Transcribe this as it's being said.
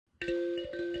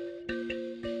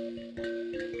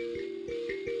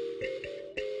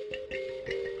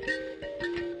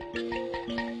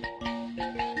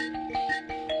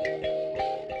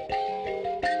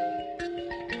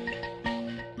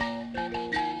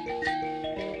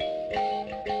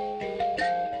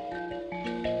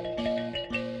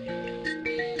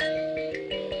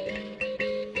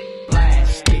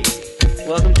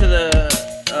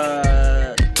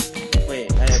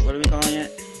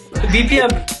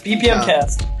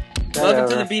BPMcast. Welcome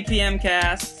to the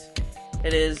BPMcast.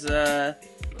 It is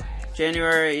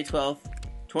January 12th,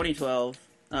 2012,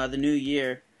 the new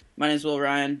year. My name is Will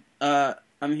Ryan.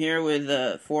 I'm here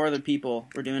with 4 other people.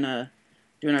 We're doing our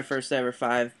first ever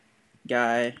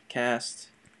 5-guy cast.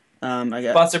 I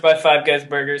got Sponsored by Five Guys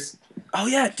Burgers. Oh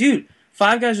yeah, dude!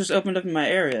 5 Guys just opened up in my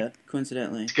area,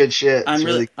 coincidentally. It's good shit. I'm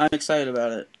excited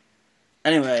about it.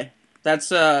 Anyway, that's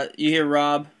you hear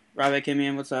Rob. Rob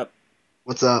Akimian, what's up?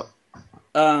 What's up?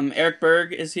 Eric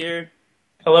Berg is here.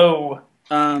 Hello.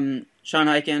 Sean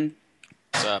Hyken.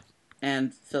 What's up?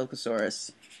 And Phil Kosaurus.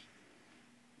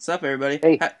 What's up, everybody?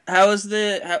 Hey. How was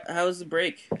the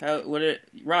break?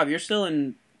 Rob, you're still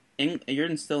in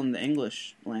still in the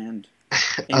English land.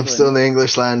 I'm still in the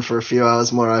English land for a few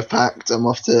hours more. I've packed. I'm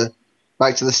off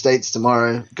back to the States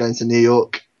tomorrow, going to New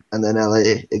York, and then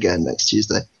LA again next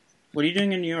Tuesday. What are you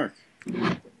doing in New York?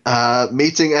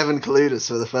 Meeting Evan Kaludas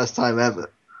for the first time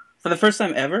ever. For the first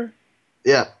time ever?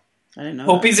 Yeah. I didn't know.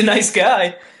 Hope he's a nice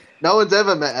guy. No one's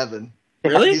ever met Evan.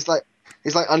 Really? He's like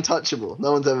untouchable.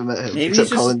 No one's ever met him Maybe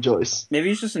except Colin Joyce. Maybe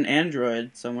he's just an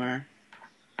android somewhere.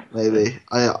 Maybe.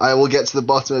 I will get to the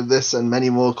bottom of this and many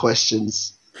more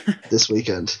questions this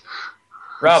weekend.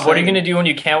 Rob, what are you going to do when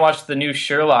you can't watch the new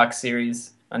Sherlock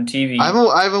series on TV? I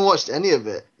haven't watched any of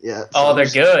it yet. Oh, they're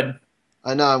good.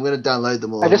 I know. I'm going to download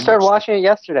them all. I just started watching it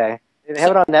yesterday. They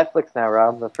have it on Netflix now,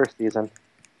 Rob, the first season.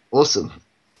 Awesome.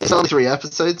 It's only 3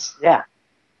 episodes? Yeah.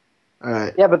 All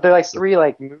right. Yeah, but they're like 3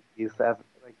 movies that have,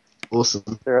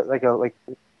 Awesome. they're like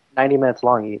 90 minutes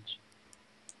long each.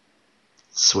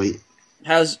 Sweet.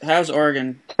 How's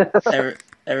Oregon?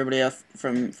 Everybody else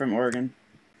from Oregon?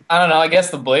 I don't know. I guess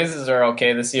the Blazers are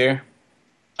okay this year.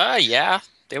 Yeah.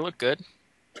 They look good.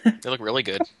 They look really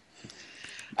good.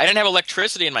 I didn't have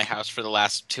electricity in my house for the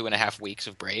last 2.5 weeks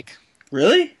of break.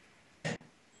 Really?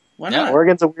 Why not?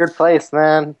 Oregon's a weird place,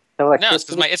 man. No,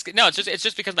 it's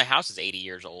just because my house is 80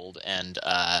 years old and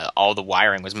all the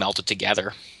wiring was melted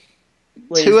together.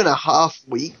 Wait, 2.5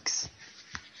 weeks?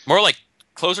 More like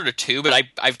closer to 2, but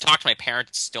I've talked to my parents.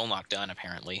 It's still not done,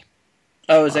 apparently.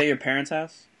 Oh, is that your parents'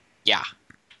 house? Yeah.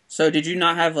 So did you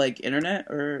not have internet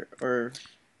or?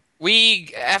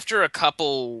 We, after a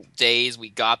couple days, we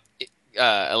got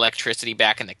electricity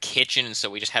back in the kitchen, and so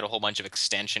we just had a whole bunch of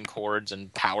extension cords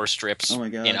and power strips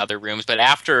in other rooms. But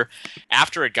after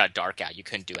it got dark out, you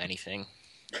couldn't do anything.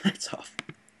 That's awful.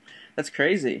 That's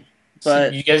crazy.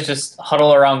 But So you guys just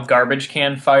huddle around garbage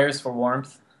can fires for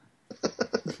warmth?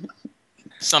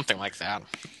 Something like that.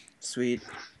 Sweet.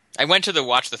 I went to the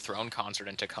Watch the Throne concert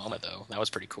in Tacoma, though. That was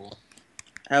pretty cool.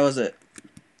 How was it?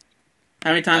 How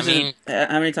many times?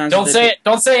 How many times? Don't say it.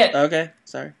 Don't say it. Okay,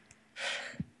 sorry.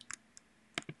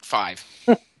 5.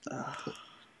 5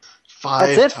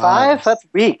 That's it? 5? That's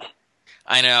weak.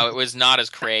 I know, it was not as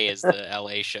cray as the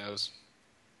LA shows.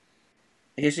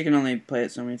 I guess you can only play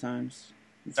it so many times.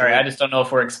 Sorry, I just don't know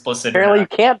if we're explicit. Apparently or you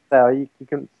can't, though. You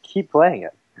can keep playing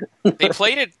it. They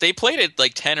played it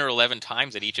like 10 or 11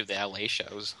 times at each of the LA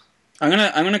shows. I'm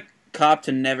gonna cop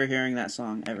to never hearing that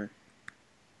song ever.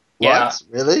 Yeah. What?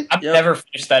 Really? I've never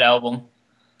finished that album.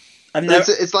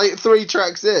 It's like 3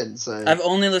 tracks in, so... I've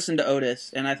only listened to Otis,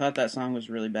 and I thought that song was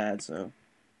really bad, so...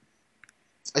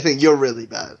 I think you're really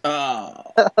bad. Oh.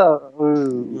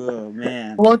 Ooh. Oh,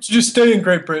 man. Why don't you just stay in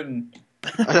Great Britain?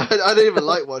 I don't even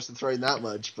like Watch the Throne that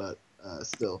much, but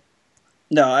still.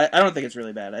 No, I don't think it's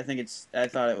really bad. I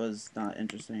thought it was not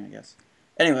interesting, I guess.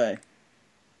 Anyway.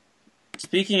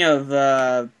 Speaking of...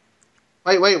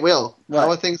 Wait, Will. What?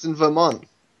 How are things in Vermont?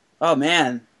 Oh,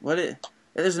 man.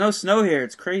 There's no snow here.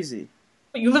 It's crazy.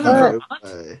 You live in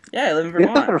Vermont? Yeah, I live in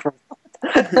Vermont.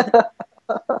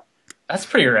 That's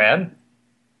pretty rad.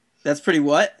 That's pretty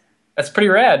what? That's pretty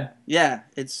rad. Yeah,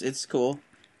 it's cool,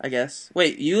 I guess.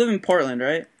 Wait, you live in Portland,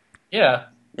 right? Yeah.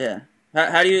 Yeah.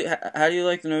 How do you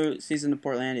like the new season of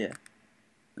Portlandia?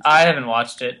 I haven't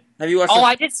watched it. Have you watched? Oh,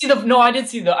 I did see the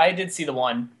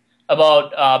one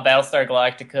about Battlestar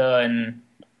Galactica and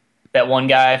that one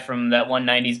guy from that one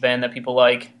 '90s band that people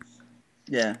like.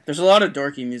 Yeah, there's a lot of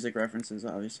dorky music references,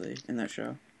 obviously, in that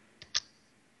show.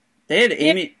 They had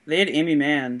Amy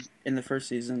Mann in the first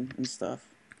season and stuff.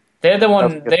 They had the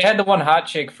one hot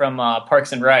chick from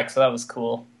Parks and Rec, so that was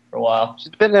cool for a while. She's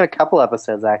been in a couple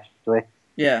episodes, actually.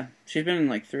 Yeah, she's been in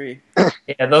like 3.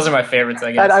 Yeah, those are my favorites,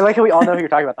 I guess. I like how we all know who you're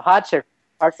talking about. The hot chick,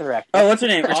 Parks and Rec. Oh, what's her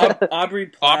name? Aubrey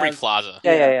Plaza. Aubrey Plaza.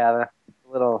 Yeah.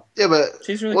 The little. Yeah, but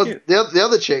she's really cute. The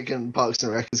other chick in Parks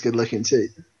and Rec is good looking too.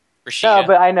 Rashida. No,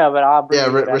 but I know, but Aubrey. Yeah,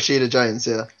 Rashida Jones.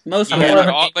 Yeah. Most but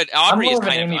Aubrey is I'm more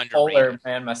kind of of an Amy Poehler underrated.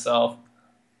 fan myself.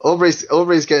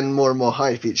 Aubrey's getting more and more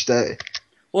hype each day.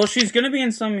 Well, she's gonna be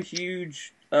in some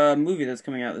huge movie that's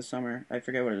coming out this summer. I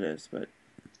forget what it is, but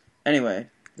anyway,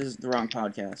 this is the wrong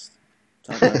podcast.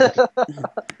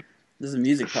 This is a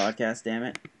music podcast, damn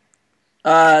it.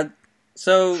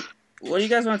 So what do you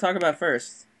guys want to talk about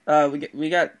first? We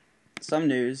got some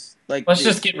news. Like, let's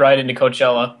just get right into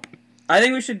Coachella. I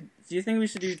think we should. Do you think we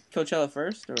should do Coachella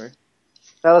first, or?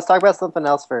 No, let's talk about something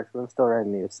else first. I'm still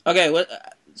writing news. Okay,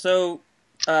 so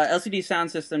LCD Sound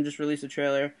System just released a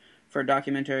trailer for a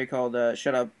documentary called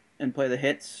 "Shut Up and Play the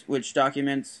Hits," which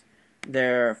documents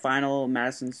their final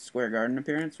Madison Square Garden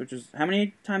appearance. Which is, how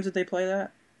many times did they play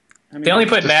that? They only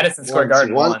played Madison Square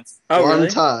Garden once. Oh, really? One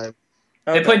time.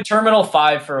 Okay. They played Terminal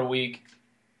 5 for a week.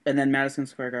 And then Madison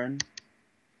Square Garden.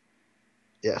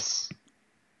 Yes.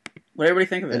 What did everybody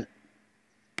think of it?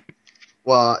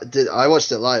 Well, I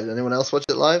watched it live. Did anyone else watch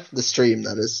it live? The stream,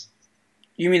 that is.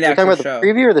 You mean the You're talking actual about show? the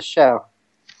preview or the show?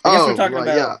 I guess we're talking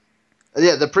about...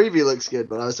 Yeah, the preview looks good,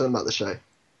 but I was talking about the show.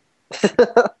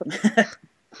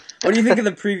 What do you think of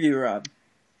the preview, Rob?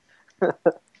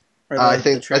 I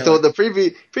thought the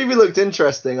preview looked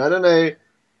interesting. I don't know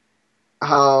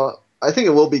how. I think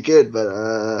it will be good, but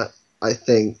I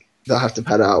think they'll have to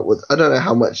pad it out with. I don't know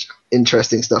how much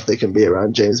interesting stuff there can be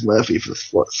around James Murphy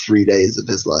for 3 days of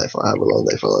his life, or however long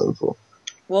they follow him for.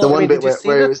 Well, the one bit did you see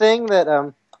the thing that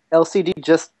LCD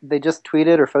just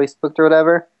tweeted or Facebooked or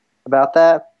whatever about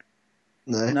that?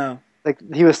 No. Like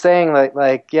he was saying,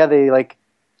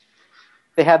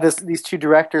 they had these two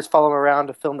directors follow him around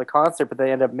to film the concert, but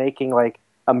they end up making like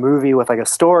a movie with like a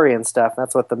story and stuff.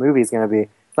 That's what the movie's going to be.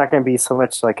 It's not going to be so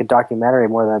much like a documentary,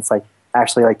 more than it's like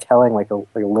actually like telling like a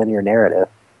linear narrative.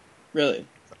 Really?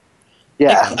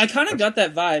 Yeah. I kind of got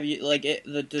that vibe. Like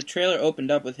the trailer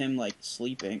opened up with him like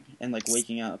sleeping and like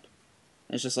waking up.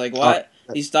 And it's just like, what?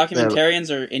 These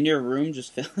documentarians are in your room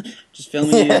just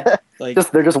filming you. Like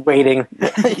they're just waiting.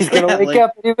 He's going to wake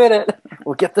up any minute.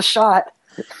 We'll get the shot.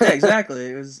 Yeah, exactly.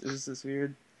 It was this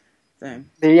weird thing.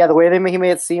 Yeah, the way he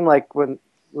made it seem like with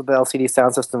the LCD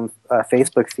Sound System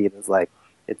Facebook feed is like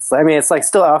it's like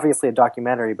still obviously a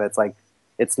documentary, but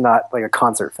it's not like a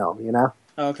concert film, you know?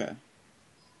 Oh, okay.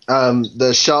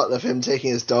 The shot of him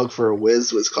taking his dog for a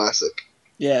whiz was classic.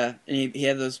 Yeah, and he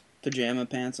had those pajama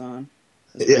pants on.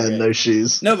 Yeah, no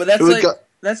shoes. No, but that's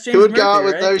that's James Who would Murphy, go out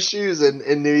with right? no shoes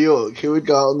in New York? Who would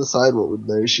go out on the sidewalk with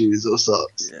no shoes or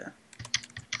socks? Yeah.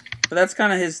 But that's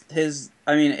kind of his.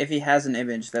 I mean, if he has an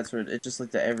image, that's what it just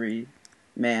like the every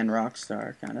man rock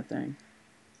star kind of thing,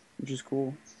 which is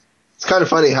cool. It's kind of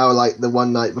funny how like the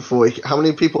one night before, how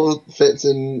many people fits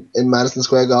in Madison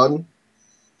Square Garden?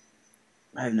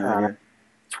 I have no idea.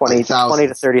 20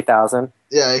 to 30,000.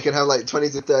 Yeah, he can have like 20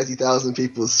 to 30,000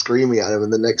 people screaming at him,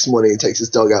 and the next morning he takes his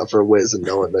dog out for a whiz, and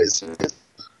no one knows.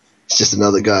 It's just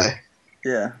another guy.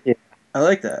 Yeah. I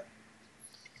like that.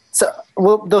 So,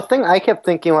 well, the thing I kept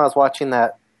thinking when I was watching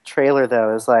that trailer,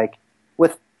 though, is like,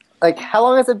 with like, how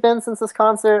long has it been since this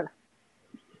concert?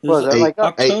 Was it like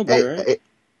October? Right?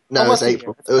 No, it was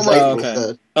April. It was April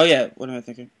 3rd. Oh yeah, what am I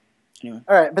thinking? Anyway.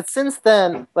 All right, but since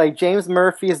then, like James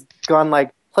Murphy's gone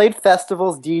like played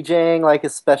festivals, DJing like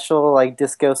his special like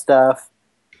disco stuff.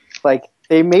 Like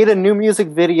they made a new music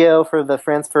video for the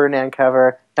Franz Ferdinand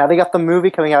cover. Now they got the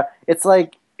movie coming out. It's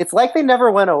like they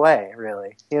never went away,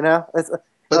 really. You know? But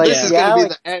like, this is going to be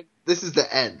the end. This is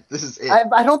the end. This is it.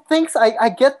 I don't think so. I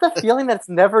get the feeling that it's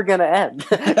never going to end.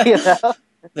 You know?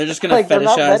 They're just going to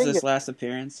fetishize this last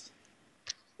appearance.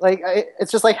 Like,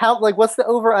 it's just like how, like, what's the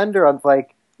over under on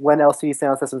like when LCD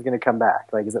Sound System is going to come back?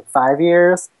 Like, is it 5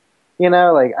 years? You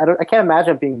know, like I can't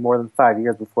imagine it being more than 5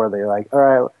 years before they're like, all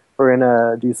right, we're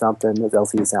gonna do something with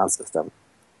LCD Sound System,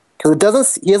 because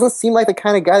he doesn't seem like the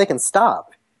kind of guy that can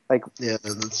stop. Like, yeah,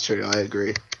 that's true. I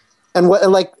agree. And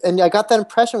I got that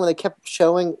impression when they kept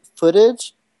showing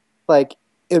footage, like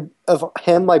of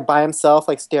him like by himself,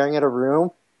 like staring at a room.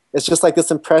 It's just like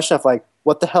this impression of like,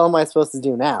 what the hell am I supposed to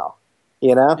do now?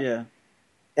 You know? Yeah.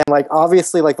 And like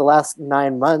obviously, like the last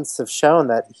 9 months have shown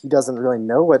that he doesn't really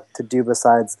know what to do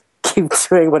besides keep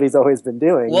doing what he's always been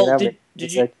doing. Well, you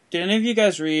know? did any of you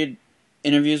guys read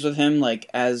interviews with him like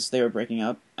as they were breaking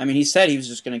up? I mean, he said he was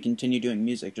just going to continue doing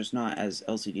music, just not as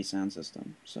LCD Sound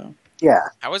System. So yeah.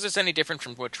 How is this any different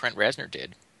from what Trent Reznor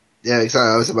did? Yeah, exactly.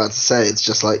 I was about to say it's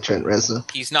just like Trent Reznor.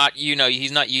 He's not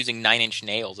using Nine Inch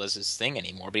Nails as his thing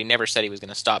anymore. But he never said he was going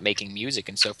to stop making music,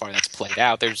 and so far that's played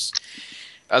out. There's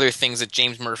other things that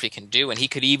James Murphy can do, and he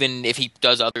could even, if he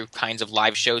does other kinds of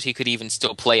live shows, he could even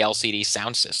still play LCD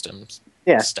Sound Systems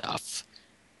stuff.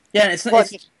 Yeah, it's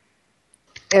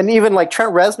and even like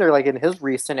Trent Reznor, like in his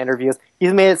recent interviews,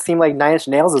 he's made it seem like Nine Inch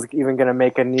Nails is even going to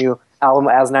make a new album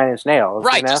as Nine Inch Nails.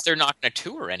 Right, you know? just they're not going to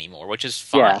tour anymore, which is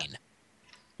fine.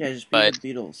 Yeah, just be the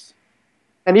Beatles.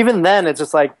 And even then, it's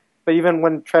just like, but even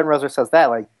when Trent Reznor says that,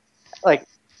 like,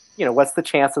 you know, what's the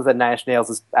chances that Nine Inch Nails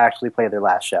has actually played their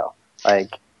last show?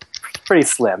 Like, pretty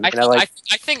slim. You know, like,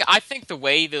 I think the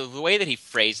way that he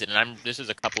phrased it, and this is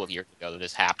a couple of years ago that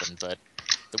this happened, but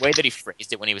the way that he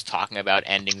phrased it when he was talking about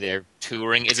ending their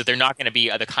touring is that they're not going to be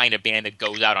the kind of band that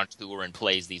goes out on tour and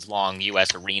plays these long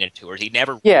U.S. arena tours. He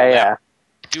never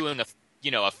doing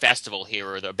a festival here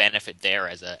or the benefit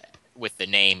there with the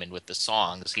name and with the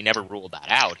songs. He never ruled that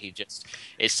out. He just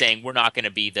is saying we're not going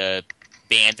to be the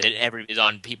band that is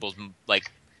on people's, like,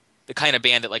 the kind of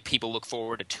band that, like, people look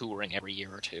forward to touring every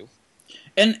year or two.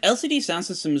 And LCD Sound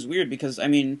System is weird because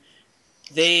there's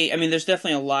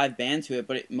definitely a live band to it,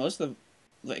 but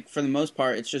for the most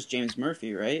part, it's just James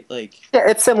Murphy, right? Like, yeah,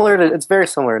 it's very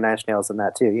similar to Nine Inch Nails in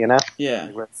that too, you know? Yeah.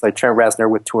 It's like Trent Reznor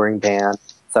with touring band,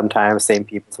 sometimes same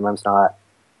people, sometimes not.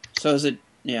 So is it,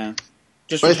 yeah.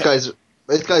 Both guys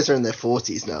are in their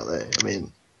 40s now, though. I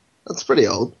mean, that's pretty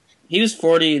old. He was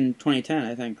 40 in 2010,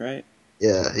 I think, right?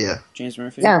 Yeah. James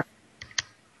Murphy? Yeah.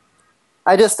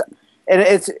 I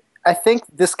think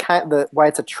why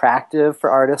it's attractive for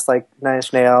artists like Nine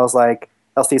Inch Nails, like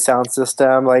LCD Sound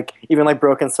System, like even like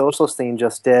Broken Social Scene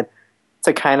just did,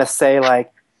 to kind of say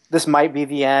like this might be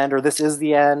the end or this is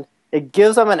the end. It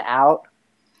gives them an out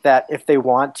that if they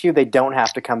want to, they don't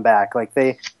have to come back. Like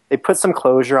they put some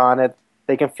closure on it.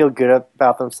 They can feel good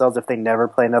about themselves if they never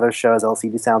play another show as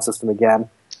LCD Sound System again.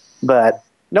 But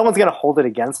no one's going to hold it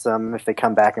against them if they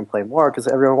come back and play more because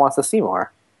everyone wants to see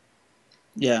more.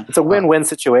 Yeah. It's a win-win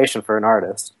situation for an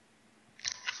artist.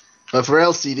 But for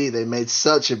LCD, they made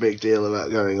such a big deal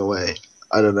about going away.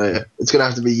 I don't know. It's going to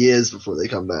have to be years before they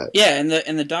come back. Yeah,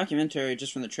 and the documentary,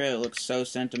 just from the trailer, looks so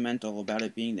sentimental about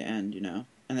it being the end, you know?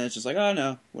 And then it's just like, oh,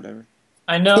 no, whatever.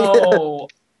 I know.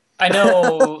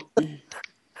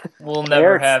 We'll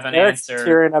never have an answer. Eric's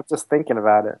tearing up just thinking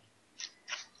about it.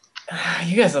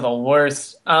 You guys are the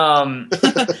worst.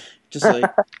 Just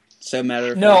like so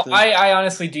matter of fact. No, I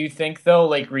honestly do think though,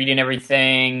 like reading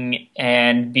everything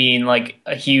and being like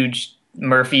a huge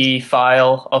Murphy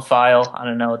file, I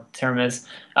don't know what the term is.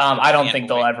 I don't think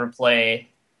they'll ever play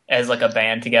as like a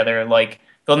band together. Like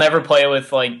they'll never play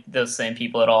with like those same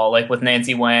people at all. Like with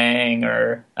Nancy Wang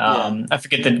or I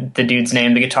forget the dude's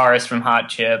name, the guitarist from Hot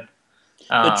Chip.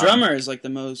 The drummer is like the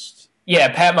most.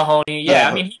 Yeah, Pat Mahoney. Yeah,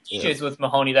 I mean he DJs with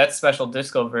Mahoney. That's special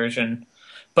disco version.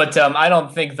 But I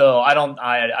don't think though. I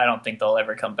don't think they'll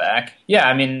ever come back. Yeah,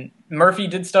 I mean Murphy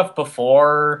did stuff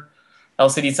before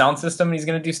LCD Sound System, and he's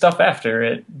going to do stuff after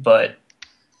it. But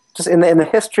just in the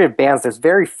history of bands, there's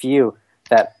very few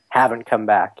that haven't come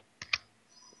back.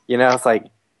 You know, it's like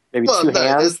maybe two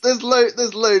hands. There's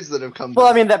loads that have come back. Well,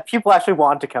 I mean, that people actually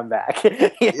want to come back.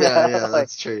 Yeah,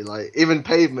 that's true. Like even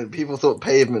Pavement, people thought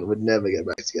Pavement would never get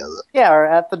back together. Yeah, or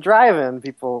at the drive-in,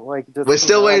 people like. We're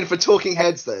still waiting for Talking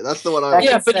Heads, though. That's the one I.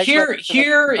 Yeah, but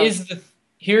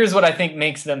here's what I think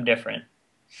makes them different.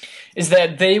 Is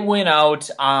that they went out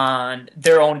on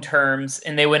their own terms,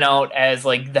 and they went out as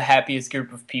like the happiest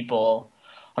group of people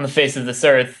on the face of this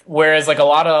earth. Whereas like a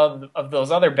lot of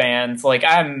those other bands, like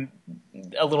I'm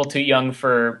a little too young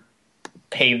for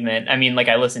Pavement. I mean, like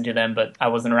I listened to them, but I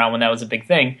wasn't around when that was a big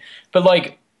thing. But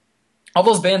like all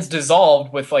those bands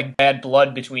dissolved with like bad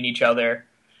blood between each other,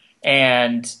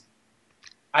 and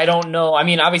I don't know. I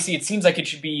mean, obviously, it seems like it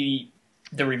should be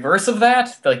the reverse of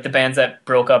that. Like the bands that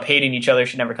broke up hating each other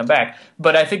should never come back.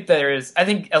 But I think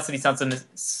LCD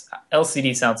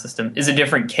Sound System is a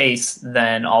different case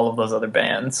than all of those other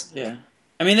bands. Yeah,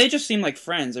 I mean they just seem like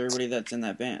friends. Everybody that's in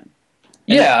that band.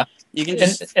 And you can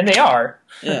just and they are.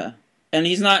 Yeah, and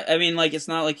he's not. I mean, like it's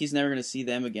not like he's never going to see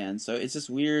them again. So it's just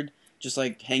weird, just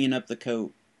like hanging up the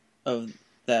coat of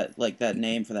that, like that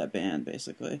name for that band,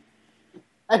 basically.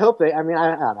 I hope they. I mean, I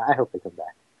don't know. I hope they come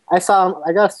back. I saw him.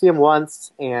 I got to see him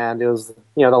once, and it was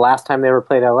the last time they ever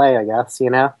played LA, I guess,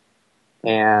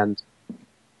 and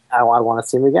I want to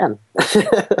see him again.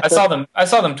 I saw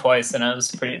them twice, and I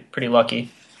was pretty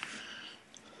lucky.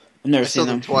 I've never I seen saw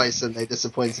them them twice, and they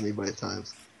disappointed me both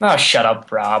times. Oh, shut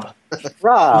up, Rob.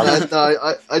 Rob.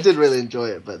 No, I did really enjoy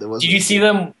it, but there wasn't. Did you see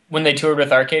them when they toured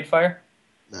with Arcade Fire?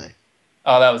 No.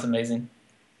 Oh, that was amazing.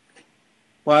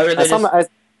 Why were they?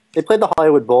 They played the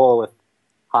Hollywood Bowl with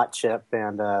Hot Chip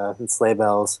and Sleigh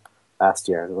Bells last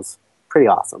year. It was pretty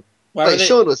awesome. Wait,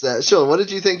 Sean was there. Sean, what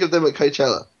did you think of them at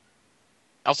Coachella?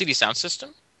 LCD Sound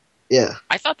System? Yeah.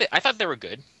 I thought they were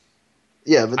good.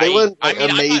 Yeah, but they weren't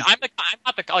amazing. I'm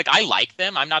not the like I like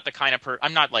them. I'm not the kind of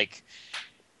I'm not like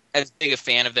as big a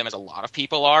fan of them as a lot of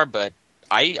people are, but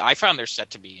I found their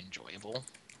set to be enjoyable.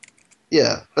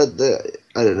 Yeah, but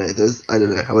I don't know. I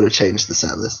don't know. I would have changed the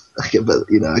set list. But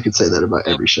I could say that about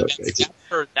every show.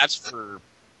 That's for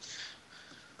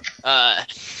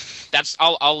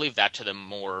I'll leave that to the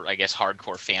more, I guess,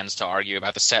 hardcore fans to argue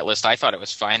about the set list. I thought it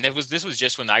was fine. This was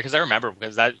just when because I remember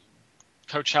because that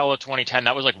Coachella 2010,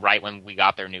 that was like right when we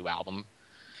got their new album.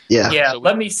 Yeah. So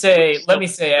let me say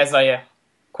as a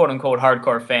quote unquote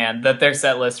hardcore fan that their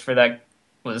set list for that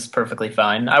was perfectly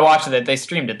fine. I watched it. They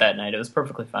streamed it that night. It was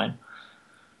perfectly fine.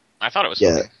 I thought it was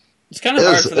Yeah. fine. It's kind of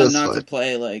hard for them not to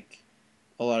play like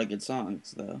a lot of good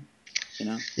songs, though. You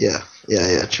know? Yeah.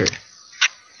 True.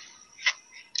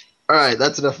 All right,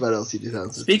 that's enough about LCD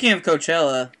Sound System. Speaking of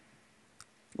Coachella,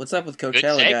 what's up with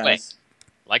Coachella, Good segue. guys?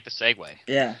 Like the segue.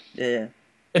 Yeah.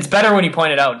 It's better when you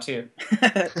point it out too.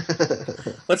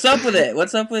 What's up with it?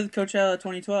 What's up with Coachella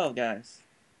 2012, guys?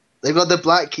 They've got the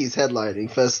Black Keys headlining.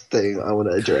 First thing I want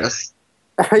to address.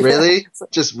 Really?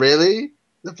 Just really?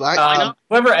 The Black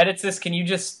Whoever edits this, can you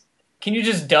just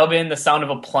dub in the sound of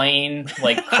a plane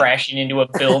like crashing into a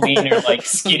building or like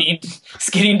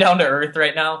skidding down to earth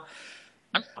right now?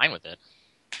 I'm fine with it.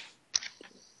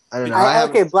 I don't know.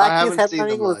 Okay, Black Keys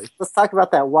headlining. Let's talk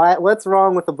about that. What's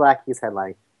wrong with the Black Keys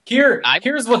headlining?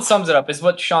 Here's what sums it up. Is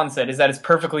what Sean said. Is that it's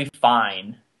perfectly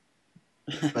fine,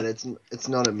 but it's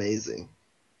not amazing.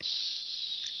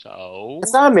 So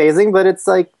it's not amazing, but it's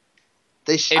like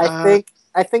they should.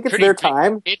 I think it's their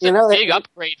time. It's a big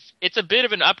upgrade. It's a bit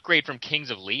of an upgrade from Kings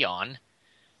of Leon.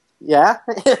 Yeah.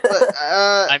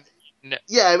 But,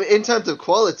 yeah, in terms of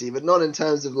quality, but not in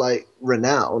terms of like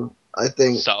renown. I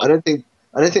think. So? I don't think.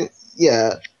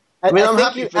 Yeah. I mean, I'm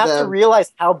happy for them. You have to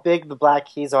realize how big the Black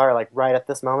Keys are, like right at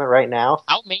this moment, right now.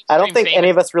 I don't think any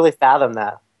of us really fathom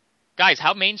that. Guys,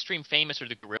 how mainstream famous are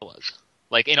the Gorillaz?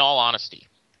 Like, in all honesty.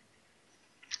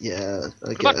 Yeah.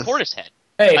 What about Portishead?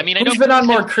 Hey, I mean, who's been on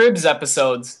more Cribs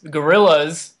episodes, the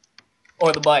Gorillaz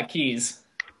or the Black Keys?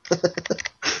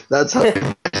 That's how.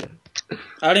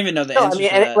 I don't even know the answer to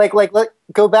that. Like,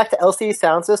 go back to LCD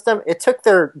Sound System. It took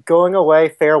their going away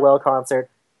farewell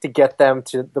concert to get them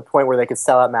to the point where they could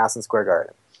sell out Madison Square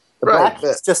Garden. The Black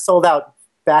Keys just sold out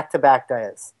back-to-back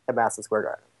days at Madison Square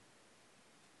Garden.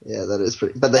 Yeah, that is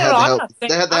pretty. But they had the help.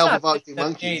 They had the help of Arctic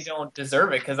Monkeys. They don't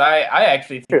deserve it because I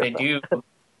actually think they do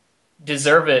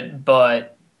deserve it.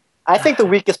 But I think the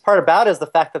weakest part about it is the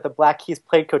fact that the Black Keys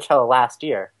played Coachella last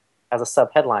year as a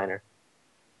sub-headliner.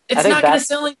 It's not going to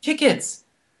sell any tickets.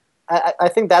 I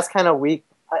think that's kind of weak.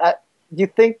 Do you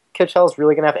think Coachella's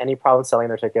really going to have any problem selling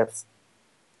their tickets?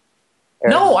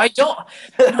 No, I don't.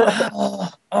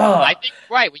 I think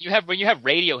right when you have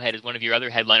Radiohead as one of your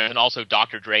other headliners, and also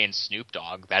Dr. Dre and Snoop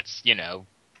Dogg. That's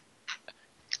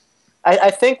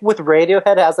I think with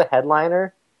Radiohead as a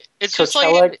headliner, it's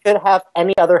Coachella could have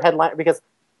any other headliner because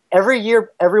every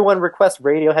year everyone requests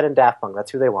Radiohead and Daft Punk. That's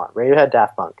who they want. Radiohead,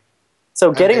 Daft Punk.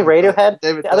 So getting Radiohead,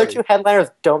 the other two headliners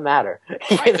don't matter.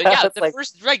 Right, yeah,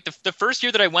 the first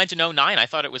year that I went in 2009, I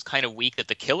thought it was kind of weak that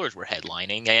the Killers were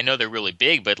headlining. I know they're really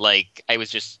big, but like I was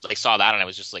just like saw that and I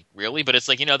was just like, really? But it's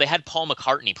like, they had Paul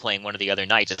McCartney playing one of the other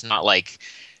nights. It's not like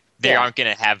they aren't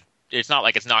going to have. It's not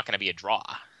like it's not going to be a draw.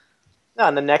 No,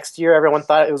 and the next year everyone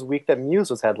thought it was weak that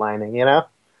Muse was headlining.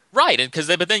 Right,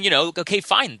 but then okay,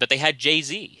 fine, but they had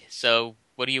Jay-Z, so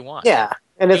what do you want? Yeah.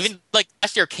 And even like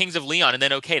last year, Kings of Leon, and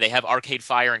then they have Arcade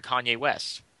Fire and Kanye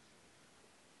West.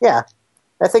 Yeah,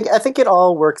 I think it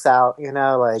all works out,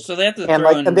 So they have to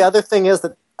and the other thing is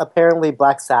that apparently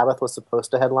Black Sabbath was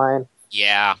supposed to headline.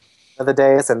 Yeah. Other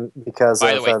days, and because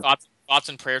by the way, thoughts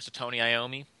and prayers to Tony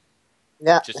Iommi.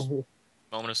 Yeah. Just a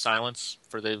moment of silence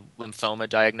for the lymphoma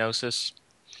diagnosis.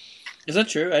 Is that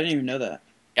true? I didn't even know that.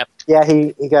 Yep. Yeah,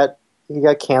 he got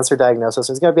cancer diagnosis.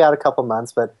 He's going to be out a couple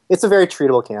months, but it's a very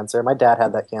treatable cancer. My dad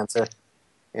had that cancer,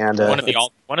 and one of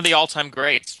the all-time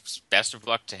greats. Best of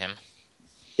luck to him.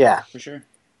 Yeah, for sure.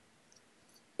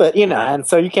 But and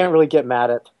so you can't really get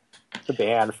mad at the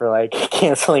band for like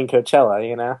canceling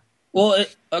Coachella, Well,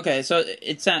 okay, so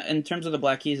it's in terms of the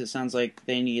Black Keys, it sounds like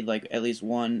they need like at least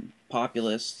one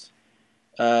populist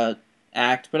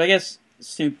act, but I guess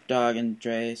Snoop Dogg and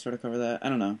Dre sort of cover that. I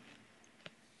don't know.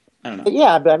 But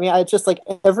yeah, but I mean, I just like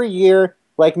every year,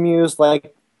 like Muse,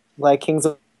 like Kings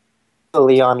of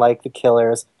Leon, like the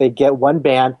Killers, they get one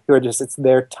band who are just it's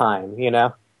their time,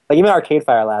 Like even Arcade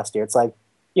Fire last year, it's like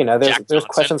there's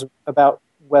questions about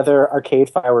whether Arcade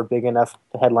Fire were big enough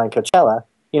to headline Coachella,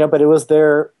 but it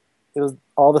was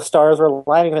all the stars were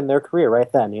lining in their career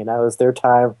right then, It was their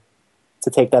time to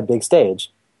take that big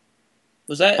stage.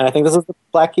 Was that? And I think this is the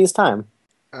Black Keys' time.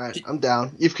 All right, I'm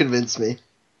down. You've convinced me.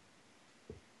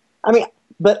 I mean,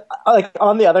 but like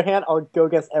on the other hand, I'll go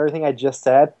against everything I just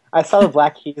said. I saw the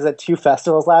Black Keys at 2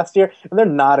 festivals last year, and they're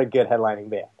not a good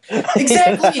headlining band.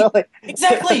 Exactly.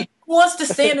 Exactly. Who wants to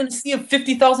stand in a sea of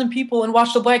 50,000 people and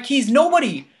watch the Black Keys?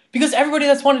 Nobody. Because everybody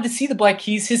that's wanted to see the Black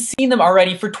Keys has seen them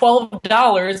already for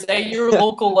 $12 at your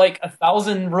local, like,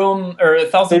 1,000-room or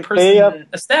 1,000-person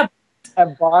establishment.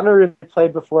 At Bonnaroo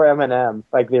played before Eminem.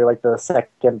 Like, they were like the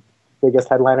second biggest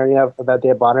headliner, of that day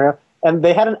at Bonnaroo. And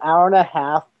they had an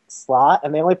hour-and-a-half slot,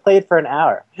 and they only played for an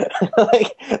hour.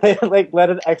 Like, they like let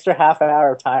an extra half an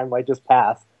hour of time like just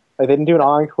pass. Like, they didn't do an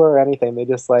encore or anything. They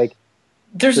just like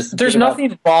there's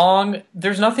nothing wrong.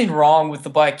 There's nothing wrong with the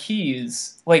Black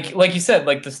Keys. Like you said,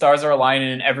 like the stars are aligning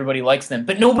and everybody likes them.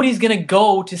 But nobody's gonna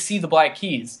go to see the Black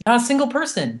Keys. Not a single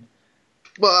person.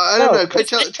 Well, I don't know.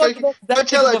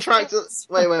 Coachella attracts.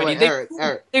 Wait, Eric.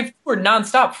 They've toured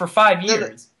nonstop for 5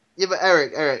 years. Yeah, but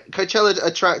Eric, Coachella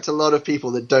attracts a lot of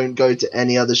people that don't go to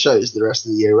any other shows the rest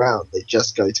of the year round. They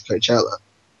just go to Coachella.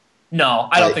 No,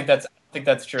 I don't think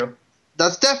that's true.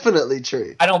 That's definitely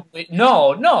true. I don't believe.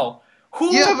 No.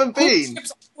 You haven't been. Who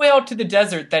skips all the way out to the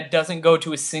desert that doesn't go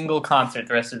to a single concert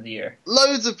the rest of the year?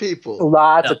 Loads of people.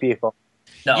 Lots of people.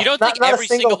 No. You don't think every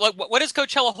single what does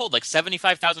Coachella hold? Like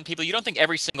 75,000 people. You don't think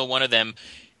every single one of them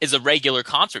is a regular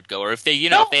concert goer? If they,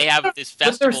 if they have this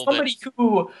festival.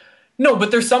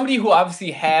 But there's somebody who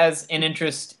obviously has an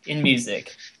interest in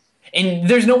music, and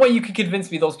there's no way you could convince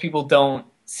me those people don't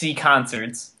see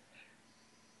concerts.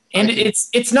 And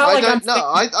it's not like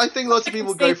I think lots of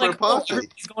people go for a party.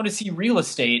 Everybody's going to see Real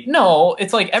Estate. No,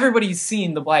 it's like everybody's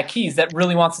seen the Black Keys that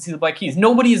really wants to see the Black Keys.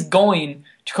 Nobody is going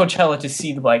to Coachella to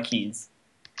see the Black Keys.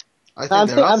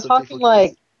 I'm talking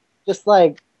like just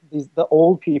like the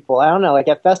old people. I don't know. Like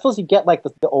at festivals, you get like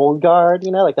the old guard,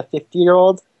 like the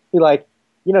 50-year-olds who like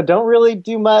don't really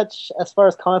do much as far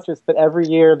as concerts, but every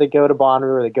year they go to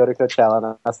Bonnaroo or they go to Coachella,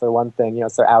 and that's their one thing.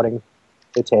 It's their outing.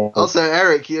 They take. Also,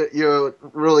 Eric, you're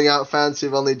ruling out fans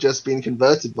who've only just been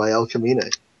converted by El Camino.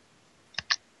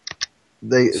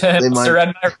 They might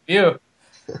read my review.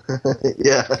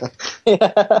 Yeah.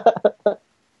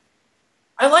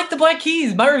 I like the Black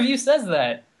Keys. My review says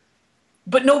that.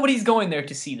 But nobody's going there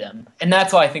to see them. And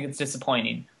that's why I think it's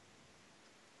disappointing.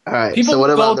 All right, so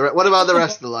what about the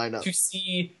rest of the lineup?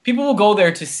 People will go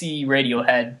there to see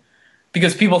Radiohead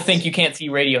because people think you can't see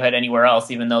Radiohead anywhere else,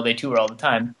 even though they tour all the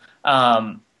time.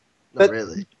 Not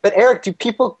really. But Eric, do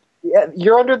people...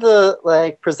 You're under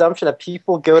the presumption that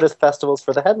people go to festivals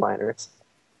for the headliners.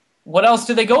 What else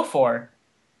do they go for?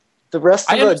 The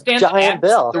rest of the giant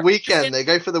bill. The weekend. They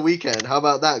go for the weekend. How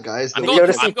about that, guys? They go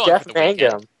to see Jeff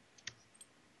Mangum.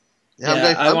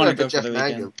 Yeah, I'm going for Jeff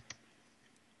Mangum.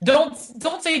 Don't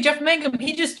say Jeff Mangum.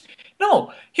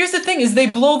 No. Here's the thing: is they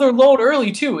blow their load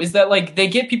early too. Is that they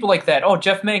get people like that? Oh,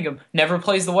 Jeff Mangum never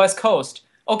plays the West Coast.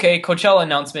 Okay, Coachella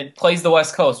announcement plays the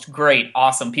West Coast. Great,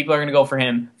 awesome. People are going to go for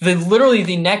him. Literally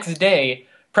the next day,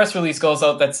 press release goes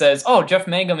out that says, "Oh, Jeff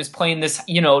Mangum is playing this,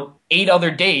 8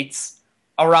 other dates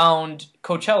around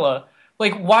Coachella."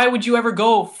 Like, why would you ever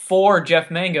go for Jeff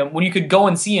Mangum when you could go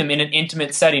and see him in an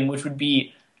intimate setting, which would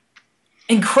be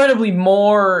incredibly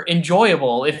more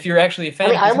enjoyable if you're actually a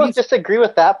fan? I almost disagree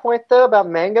with that point, though, about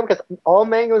Mangum, because all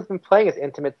Mangum has been playing is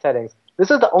intimate settings. This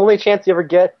is the only chance you ever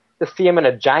get to see him in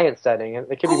a giant setting. And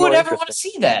it could Who would ever want to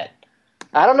see that?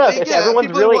 I don't know. If everyone's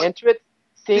really into it,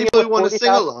 seeing it with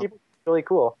 40,000 people is really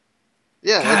cool.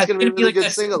 Yeah, God, it's going to be a really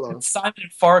good sing-along. Simon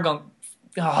and Fargo.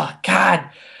 Oh, God,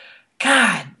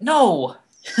 no.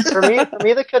 For me,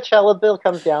 the Coachella bill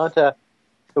comes down to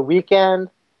The Weeknd,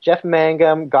 Jeff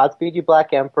Mangum, Godspeed You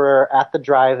Black Emperor, At the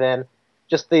Drive-In,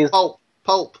 just these...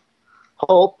 Pulp,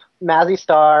 Mazzy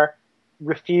Star,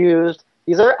 Refused.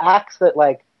 These are acts that,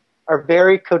 are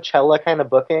very Coachella kind of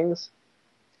bookings.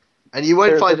 And you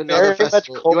won't find another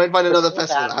festival. You won't find another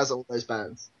festival that has all those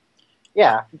bands.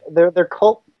 Yeah, they're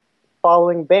cult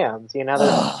following bands, They're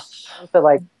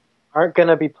that, aren't going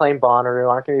to be playing Bonnaroo,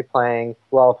 aren't going to be playing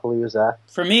Lollapalooza.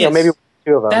 For me, maybe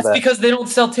 2 of them. That's because they don't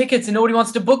sell tickets and nobody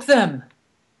wants to book them.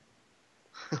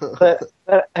 But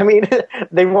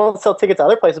they won't sell tickets to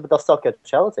other places, but they'll sell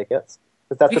Coachella tickets.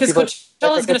 Because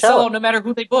Coachella's going to sell out no matter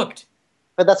who they booked.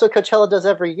 But that's what Coachella does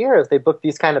every year, is they book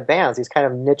these kind of bands, these kind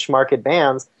of niche market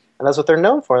bands, and that's what they're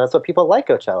known for. That's what people like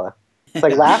Coachella. It's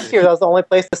like last year, that was the only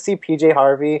place to see PJ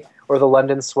Harvey or the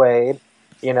London Suede.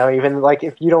 Even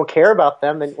if you don't care about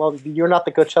them, then you're not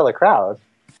the Coachella crowd.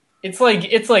 It's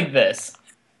like this.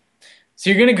 So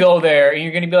you're gonna go there and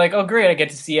you're gonna be like, oh great, I get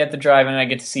to see At the Drive-In, I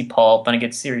get to see Pulp, and I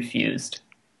get to see Refused.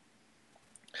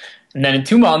 And then in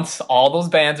 2 months, all those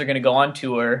bands are gonna go on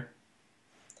tour,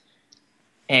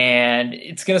 and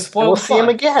it's gonna spoil. We'll see them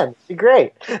again. It'd be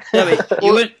great. Yeah, but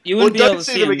you wouldn't be able to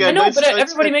see them again. I know, but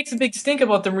everybody makes a big stink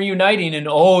about them reuniting, and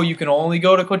you can only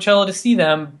go to Coachella to see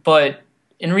them, but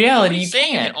in reality, you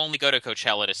can't. Only go to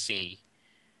Coachella to see.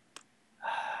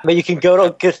 But you can go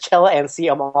to Coachella and see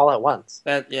them all at once.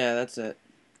 That's it.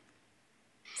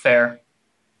 Fair.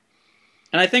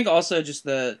 And I think also just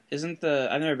I've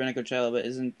never been to Coachella, but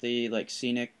isn't the like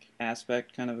scenic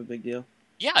aspect kind of a big deal?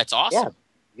 Yeah, it's awesome. Yeah,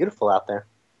 beautiful out there.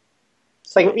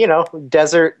 It's like,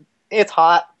 desert. It's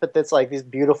hot, but it's like these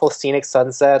beautiful scenic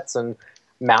sunsets and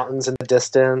mountains in the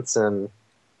distance, and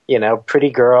pretty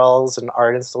girls and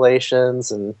art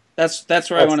installations, and that's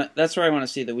where I want to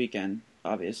see The Weeknd,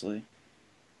 obviously.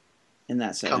 In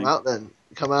that setting. Come out then.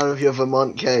 Come out of your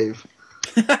Vermont cave.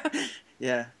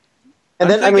 Yeah. And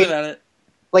then about it.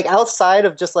 Like outside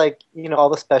of just like all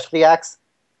the specialty acts,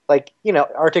 like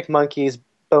Arctic Monkeys,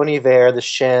 Bon Iver, the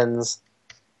Shins,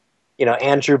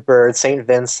 Andrew Bird, St.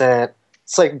 Vincent.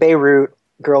 It's like Beirut,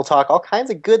 Girl Talk, all kinds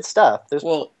of good stuff.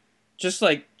 Just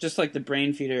like the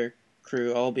Brain Feeder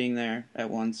crew all being there at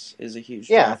once is a huge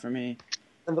draw for me.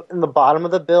 And the bottom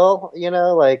of the bill,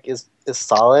 is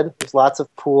solid. There's lots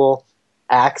of cool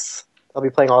acts. I'll be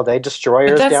playing all day.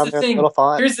 Destroyers down there in the middle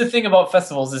font. Here's the thing about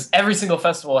festivals is every single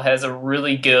festival has a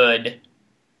really good,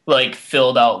 like,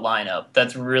 filled out lineup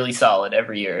that's really solid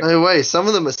every year. No way. Some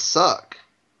of them suck.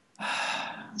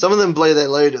 Some of them play their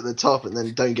load at the top and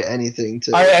then don't get anything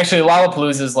to... Actually,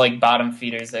 Lollapalooza's, like, bottom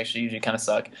feeders actually usually kind of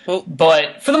suck.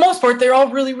 But for the most part, they're all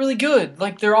really, really good.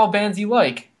 Like, they're all bands you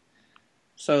like.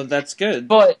 So that's good.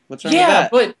 But what's wrong with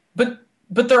that?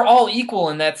 But they're all equal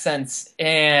in that sense,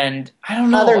 and I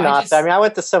don't know. No, they're not. I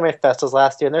went to so many festivals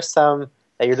last year, and there's some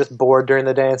that you're just bored during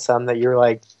the day, and some that you're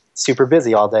like super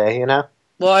busy all day.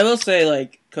 Well, I will say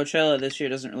like Coachella this year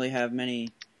doesn't really have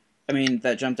many. I mean,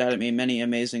 that jumped out at me. Many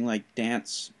amazing like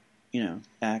dance,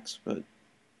 acts, but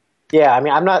yeah, I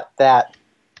mean, I'm not that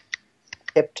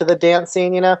hip to the dance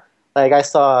scene. Like I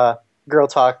saw Girl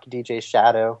Talk DJ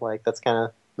Shadow. Like that's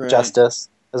kind of Justice.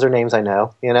 Those are names I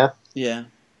know. Yeah.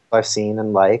 I've seen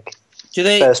and like. Do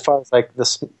they? But as far as like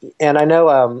this, and I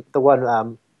know the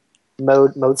one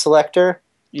mode selector.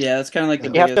 Yeah, that's kind of like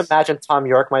the. You have to imagine Tom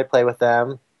York might play with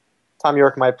them. Tom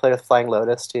York might play with Flying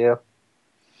Lotus too.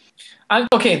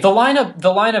 Okay, the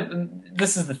lineup.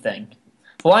 This is the thing.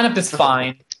 The lineup is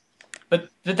fine, but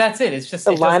that's it. It's just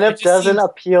the lineup doesn't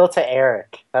appeal to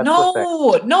Eric. That's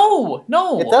no.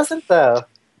 It doesn't though.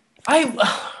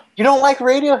 You don't like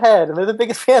Radiohead, and they're the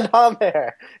biggest band on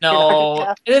there.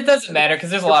 No, it doesn't matter because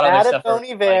there's a lot of other stuff. Bon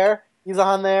Iver, he's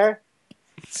on there.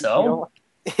 So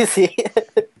is he?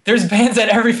 There's bands at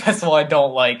every festival I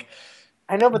don't like.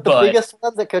 I know, but the biggest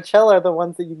ones at Coachella are the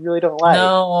ones that you really don't like.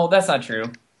 No, that's not true.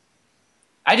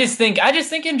 I just think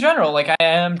in general, like I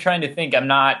am trying to think.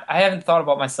 I haven't thought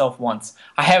about myself once.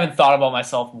 I haven't thought about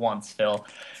myself once, Phil.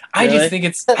 I Really? just think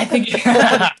I think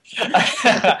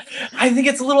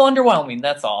it's a little underwhelming.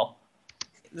 That's all.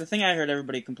 The thing I heard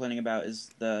everybody complaining about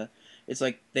is it's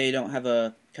like they don't have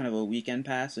a kind of a weekend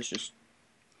pass. It's just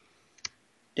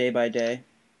day by day.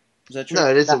 Is that true? No,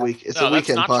 it is a week. It's a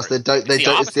weekend pass. True.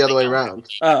 It's the other way around.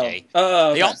 Okay.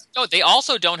 They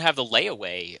also don't have the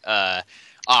layaway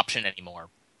option anymore.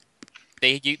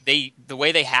 The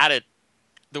way they had it.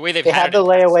 The way they had the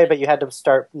layaway, but you had to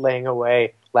start laying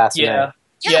away last minute.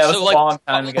 Yeah, it was a long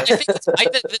time ago.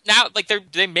 Now, like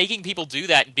they're making people do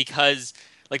that because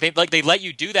they let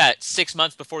you do that 6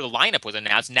 months before the lineup was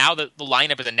announced. Now that the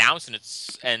lineup is announced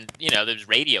and there's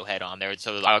Radiohead on there,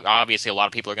 so obviously a lot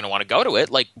of people are going to want to go to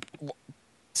it. Like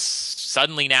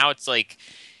suddenly now it's like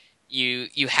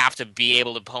you have to be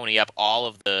able to pony up all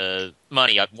of the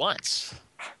money at once.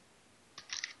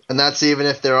 And that's even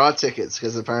if there are tickets,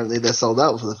 because apparently they're sold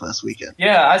out for the first weekend.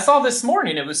 Yeah, I saw this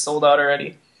morning it was sold out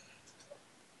already.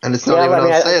 And it's not even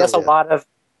on sale. I guess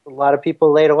a lot of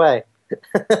people laid away.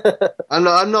 I'm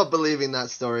not believing that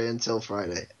story until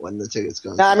Friday when the tickets go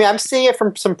on sale. I mean, I'm seeing it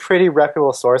from some pretty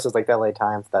reputable sources like the LA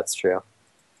Times. That's true.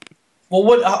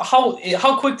 Well,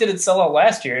 how quick did it sell out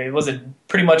last year? It was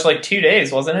pretty much like 2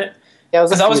 days, wasn't it? Yeah, it was.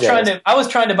 Because I was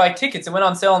trying to buy tickets. It went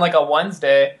on sale on like a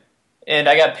Wednesday, and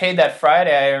I got paid that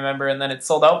Friday. I remember, and then it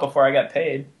sold out before I got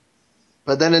paid.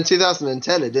 But then in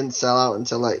 2010, it didn't sell out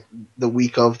until like the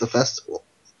week of the festival.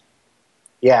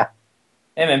 Yeah.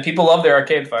 Hey man, people love their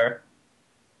Arcade Fire.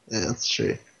 Yeah, that's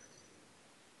true.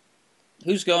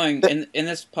 Who's going in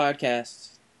this podcast?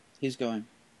 Who's going?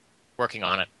 Working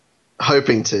on it.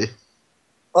 Hoping to.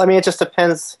 Well, I mean, it just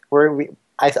depends where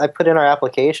I put in our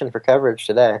application for coverage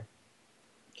today.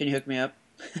 Can you hook me up?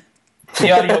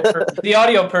 The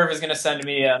audio perv is going to send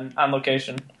me on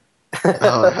location.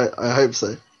 I hope so.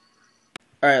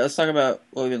 All right, let's talk about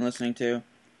what we've been listening to.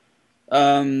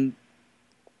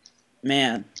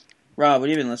 Man, Rob, what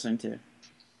have you been listening to?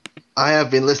 I have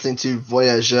been listening to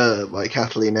Voyageur by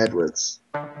Kathleen Edwards.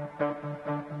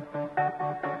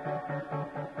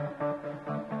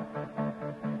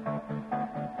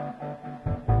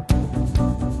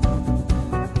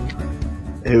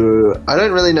 Who I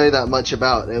don't really know that much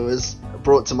about. It was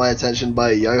brought to my attention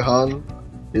by Johan,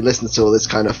 who listens to all this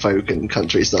kind of folk and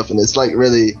country stuff, and it's like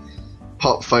really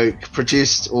pop folk,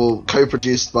 produced or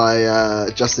co-produced by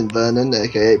Justin Vernon,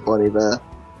 aka Bon Iver,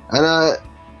 and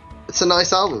it's a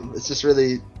nice album. It's just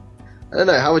really, I don't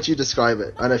know, how would you describe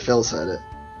it? I know Phil's heard it.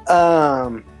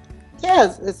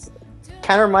 Yeah, it's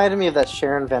kind of reminded me of that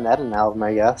Sharon Van Etten album,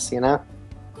 I guess, you know?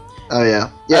 Oh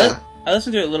yeah. I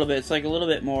listened to it a little bit. It's like a little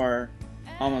bit more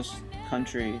almost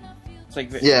country. It's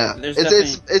like yeah, there's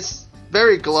it's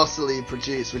very glossily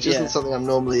produced, which isn't something I'm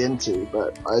normally into.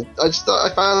 But I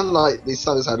found like these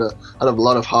songs had a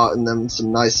lot of heart in them,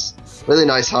 some really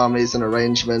nice harmonies and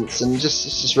arrangements, and it's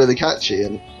just really catchy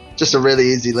and just a really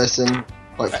easy listen,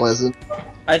 quite pleasant.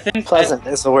 I think pleasant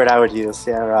is the word I would use.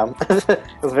 Yeah, Rob. It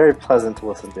was very pleasant to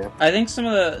listen to. I think some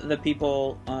of the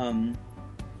people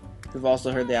who've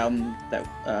also heard the album that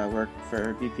work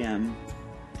for BPM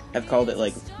have called it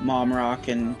like mom rock,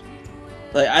 and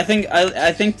like I think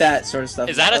that sort of stuff.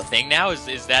 Is that a thing now?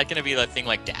 Is that going to be the thing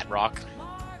like dad rock?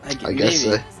 I guess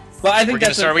so. But I think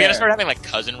are we gonna start having like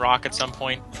cousin rock at some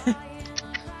point?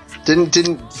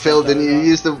 Didn't Phil? Didn't you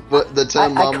use the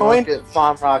term mom rock? I coined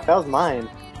mom rock. That was mine.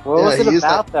 What was it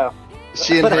about though?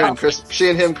 She and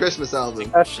Him Christmas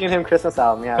album. She and Him Christmas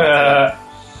album. Yeah.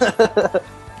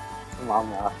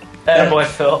 Mom rock. Boy,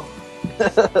 Phil.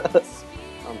 That was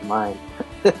mine.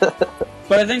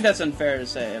 But I think that's unfair to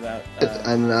say about.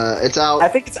 It's out. I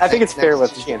think it's fair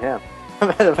with She and Him.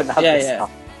 But not this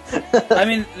song. I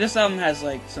mean, this album has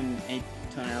like some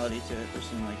atonality to it. There's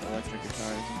some like electric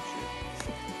guitars and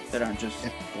shit that aren't just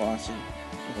glossy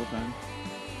the whole time.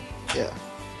 Yeah,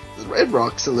 it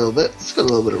rocks a little bit. It's got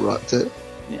a little bit of rock to it.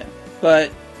 Yeah,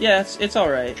 but yeah, it's all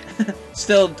right.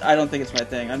 Still, I don't think it's my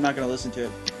thing. I'm not gonna listen to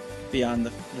it beyond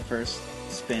the first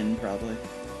spin, probably.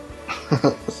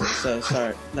 So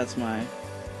sorry, that's my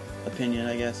opinion,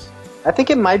 I guess. I think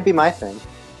it might be my thing.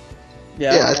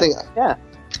 Yeah, I think. Yeah,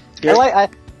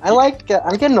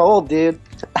 I'm getting old, dude.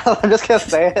 I'm just gonna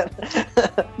say it.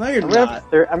 No, you're not.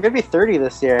 I'm gonna be 30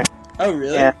 this year. Oh,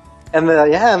 really? Yeah. And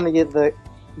the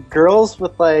girls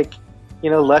with like,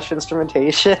 lush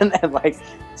instrumentation and like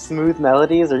smooth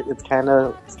melodies it's kind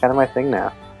of my thing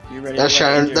now. You ready? That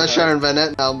Sharon Van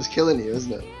Etten album's killing you,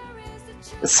 isn't it?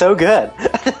 It's so good.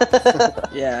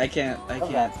 Yeah, I can't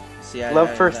see.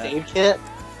 Love First Aid Kit.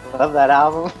 Love that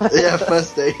album. Yeah,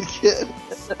 First Aid Kit.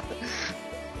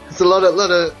 It's a lot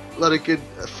of good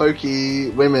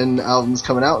folky women albums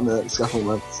coming out in the next couple of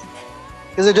months.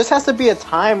 Because it just has to be a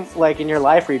time like in your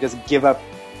life where you just give up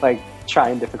like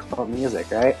trying difficult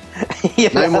music, right?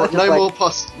 No more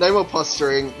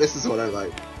posturing. This is what I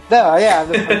like. No, yeah.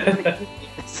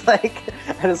 It's like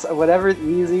whatever's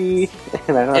easy,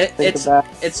 and I don't have to think about.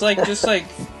 It's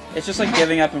just like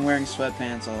giving up and wearing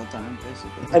sweatpants all the time,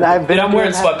 basically. And I'm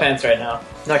wearing sweatpants right now.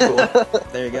 Not cool.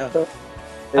 There you go.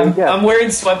 I'm wearing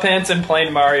sweatpants and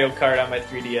playing Mario Kart on my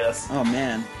 3DS. Oh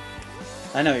man,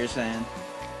 I know what you're saying.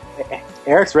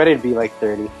 Eric's ready to be like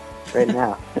 30 right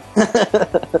now.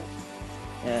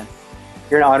 Yeah.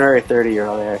 You're an honorary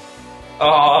 30-year-old, Eric.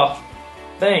 Oh,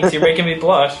 thanks. You're making me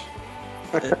blush.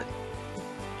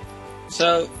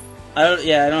 So, I don't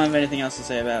have anything else to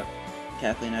say about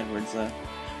Kathleen Edwards, though.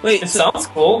 Wait, it sounds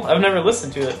cool. I've never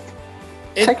listened to it.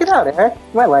 Check it out, Eric.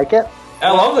 You might like it.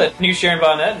 I love that new Sharon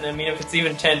Van Etten. I mean, if it's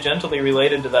even tangentially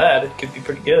related to that, it could be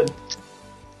pretty good.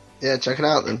 Yeah, check it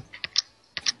out then.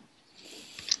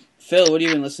 Phil, what have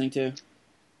you been listening to?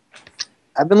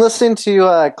 I've been listening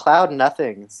to Cloud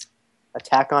Nothing's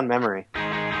Attack on Memory.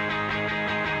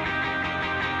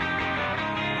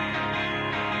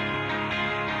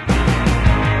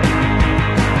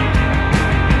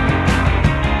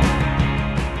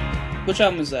 Which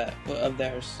album is that of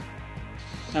theirs?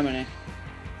 How many?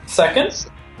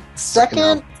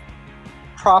 Second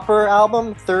proper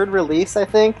album, third release, I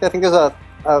think. I think there's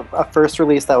a first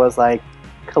release that was like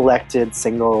collected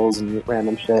singles and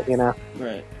random shit,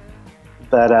 Right.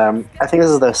 But I think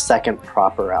this is the second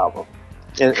proper album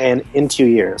in 2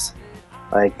 years.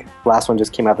 Like, the last one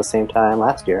just came out the same time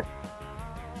last year.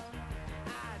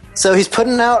 So he's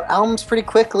putting out albums pretty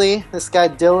quickly. This guy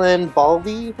Dylan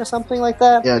Baldy or something like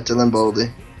that. Yeah, Dylan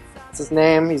Baldy. That's his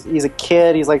name. He's a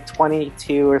kid. He's like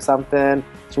 22 or something.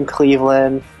 He's from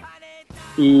Cleveland.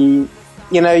 You'd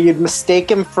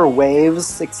mistake him for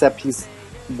Waves, except he's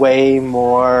way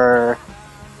more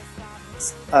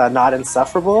not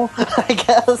insufferable, I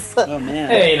guess. Oh man.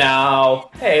 Hey now.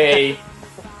 Hey.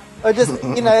 Or just,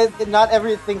 not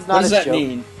everything's not what does a that joke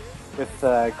mean? with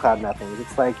Cloud Nothing.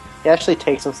 It's like, he actually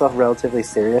takes himself relatively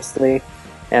seriously.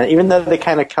 And even though they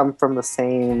kind of come from the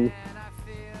same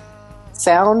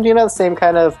sound, the same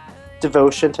kind of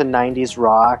devotion to 90s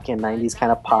rock and 90s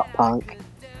kind of pop punk.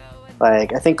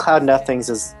 Like, I think Cloud Nothings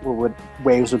is what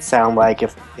Waves would sound like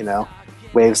if,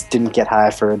 Waves didn't get high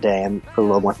for a day and put a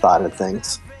little more thought into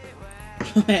things.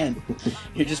 Man,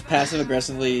 you're just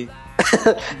passive-aggressively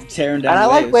tearing down And I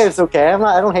Waves. like Waves, okay?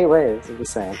 I don't hate Waves, I'm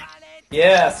just saying.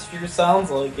 Yeah, sure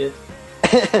sounds like it.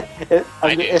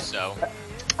 I do, so.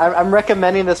 I'm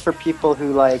recommending this for people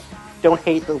who, like, don't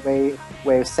hate the way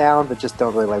Waves sound, but just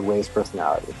don't really like Waves'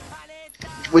 personality.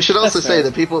 We should also That's say fair.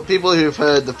 that people who've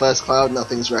heard the first Cloud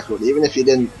Nothings record, even if you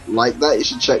didn't like that, you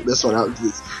should check this one out,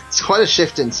 because it's quite a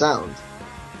shift in sound.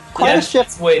 Quite a shift.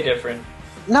 It's way different.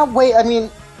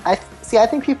 I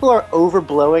think people are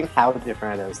overblowing how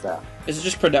different it is, though. Is it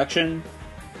just production?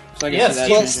 So I Yeah, guess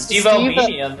Steve, that's Steve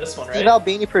Albini on this one, right? Steve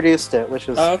Albini produced it, which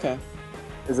Oh, okay.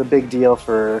 is a big deal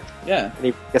for... Yeah.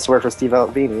 He gets to work for Steve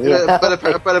Albini. Yeah, but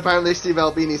apparently Steve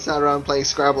Albini sat around playing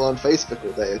Scrabble on Facebook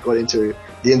all day, according to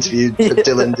the interview that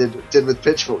Dylan did with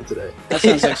Pitchfork today. That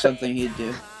sounds like something he'd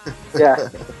do. Yeah.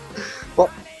 Well,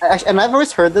 and I've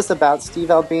always heard this about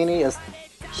Steve Albini, is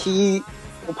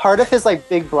part of his, like,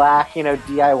 big black,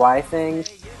 DIY thing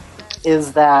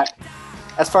is that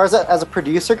as far as a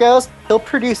producer goes, he'll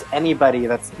produce anybody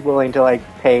that's willing to, like,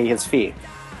 pay his fee.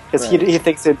 Because he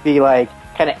thinks it'd be, like,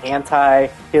 kind of anti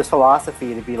his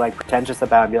philosophy to be, like, pretentious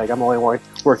about it and be like, I'm only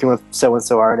working with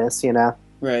so-and-so artists,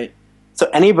 Right. So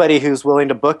anybody who's willing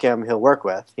to book him, he'll work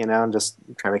with, and just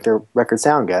try to make their record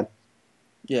sound good.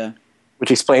 Yeah. Which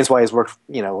explains why he's worked,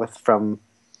 with from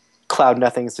Cloud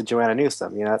Nothings to Joanna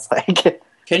Newsom. It's like...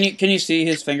 Can you see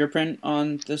his fingerprint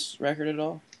on this record at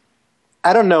all?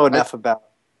 I don't know enough about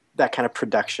that kind of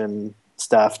production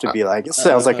stuff to be like, it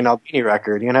sounds like an Albini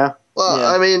record, Well,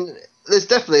 Yeah. I mean, there's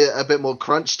definitely a bit more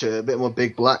crunch to it, a bit more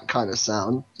big black kind of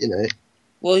sound,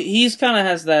 Well, he's kind of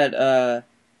has that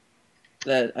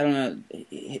I don't know,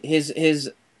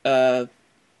 his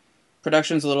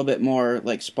production's a little bit more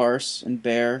like sparse and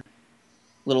bare,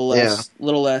 little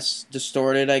less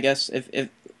distorted, I guess. If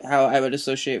how I would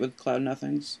associate with Cloud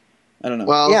Nothings, I don't know.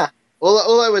 Well, Yeah.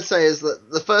 All I would say is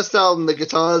that the first album, the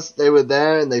guitars, they were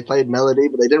there and they played melody,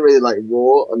 but they didn't really like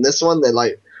raw. On this one, they're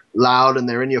like loud and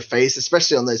they're in your face,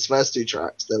 especially on those first two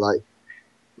tracks. They're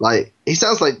like he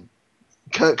sounds like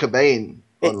Kurt Cobain.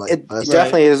 It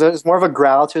definitely is. There's more of a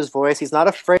growl to his voice. He's not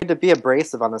afraid to be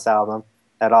abrasive on this album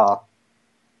at all.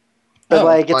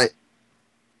 But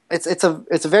it's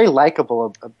a very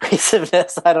likable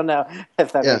abrasiveness. I don't know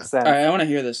if that makes sense. All right, I want to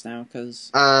hear this now because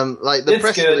the It's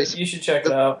press good. release. You should check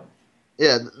it out.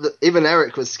 Yeah, even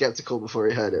Eric was skeptical before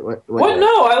he heard it. What?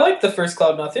 No, I like the first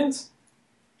Cloud Nothings.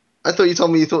 I thought you told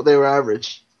me you thought they were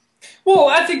average. Well,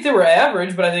 I think they were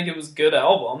average, but I think it was a good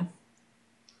album.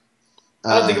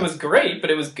 I don't think it was great,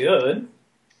 but it was good.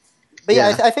 But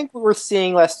I think we're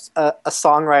seeing less a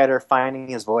songwriter finding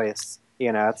his voice.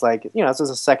 It's like, this is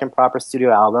a second proper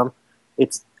studio album.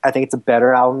 I think it's a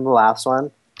better album than the last one.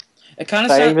 it kind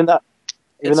of Even though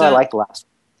I like the last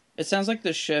one. It sounds like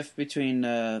the shift between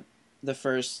the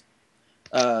first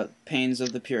Pains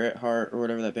of the Pure at Heart or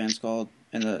whatever that band's called,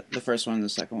 and the first one and the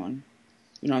second one.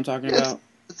 You know what I'm talking about?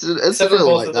 It's Except a for little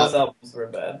both like of that. those albums were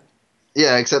bad.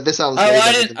 Yeah, except this album's Oh, way I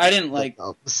better didn't. than I didn't the like.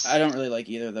 albums. I don't really like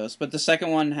either of those. But the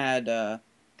second one had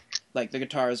like the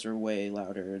guitars are way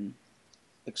louder and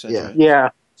etc. Yeah.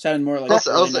 Sounded more like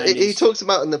Also, early he 90s. talks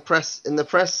about in the press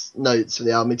notes for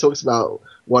the album. He talks about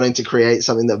wanting to create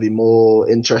something that'd be more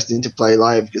interesting to play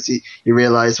live because he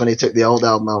realized when he took the old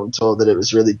album out on tour that it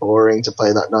was really boring to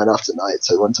play that night after night.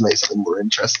 So he wanted to make something more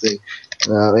interesting.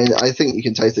 I think you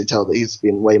can totally tell that he's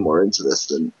been way more into this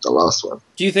than the last one.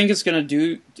 Do you think it's gonna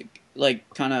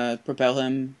kind of propel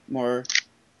him more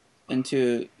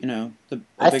into the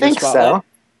I bigger think spotlight?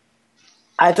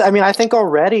 so. I think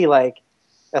already, like,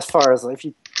 as far as if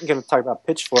you're going to talk about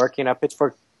Pitchfork,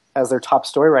 Pitchfork has their top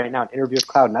story right now, an interview with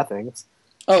Cloud Nothings.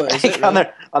 Oh, is it really?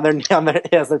 on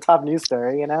their top news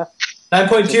story,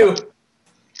 9.2.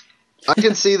 I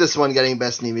can see this one getting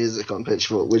best new music on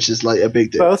Pitchfork, which is like a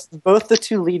big deal. Both the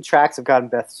two lead tracks have gotten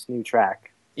best new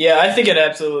track. Yeah, I think it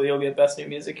absolutely will get best new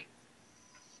music.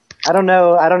 I don't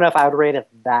know if I would rate it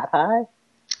that high.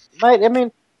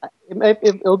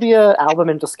 It'll be an album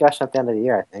in discussion at the end of the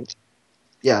year, I think.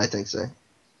 Yeah, I think so.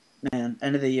 Man,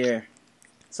 end of the year.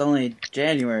 It's only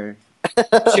January.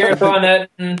 Cheers, Bonnet,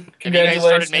 and Have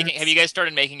congratulations. you guys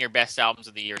started making your best albums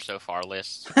of the year so far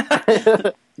lists?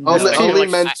 Only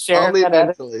Sharon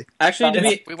mentally.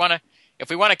 Actually, If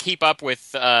we want to keep up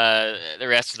with the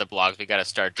rest of the blogs, we got to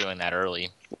start doing that early.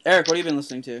 Eric, what have you been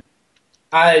listening to?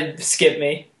 Skip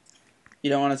me.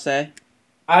 You don't want to say?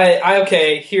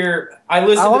 Here, I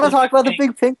listened I want to talk about the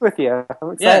Pink. Big Pink with you.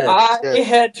 I'm excited. Yeah. I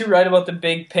had to write about the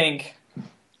Big Pink.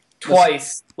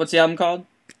 twice. What's the album called?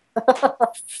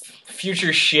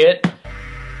 Future Shit.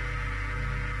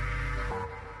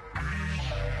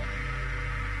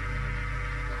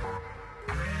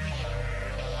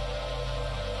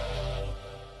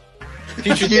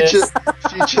 Future this.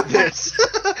 Future this.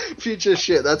 Future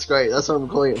shit. That's great. That's what I'm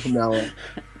calling it from now on.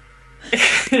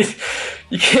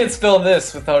 You can't spell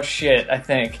this without shit, I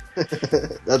think.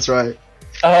 That's right.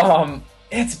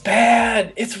 It's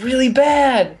bad. It's really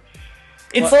bad.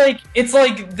 It's like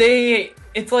they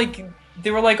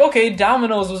were like, okay,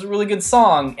 Dominoes was a really good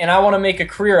song, and I want to make a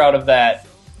career out of that.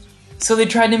 So they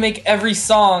tried to make every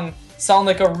song sound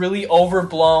like a really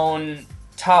overblown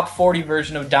top 40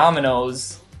 version of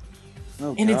Dominoes.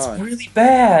 Oh, and God. It's really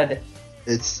bad.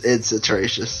 It's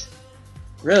atrocious.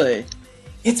 Really?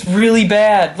 It's really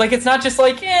bad. Like, it's not just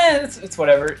like, it's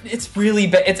whatever. It's really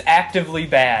bad. It's actively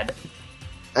bad.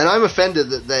 And I'm offended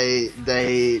that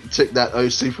they took that Oh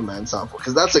Superman sample,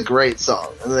 because that's a great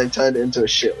song, and they turned it into a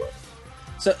shit one.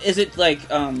 So is it like,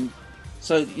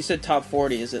 so you said top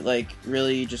 40, is it like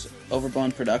really just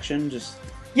overblown production? Just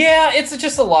Yeah, it's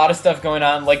just a lot of stuff going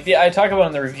on. Like, I talk about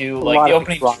in the review, like, the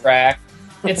opening track,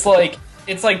 it's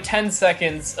like 10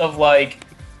 seconds of, like,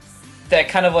 that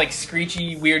kind of, like,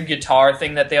 screechy, weird guitar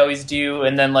thing that they always do,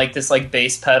 and then, like, this, like,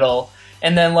 bass pedal.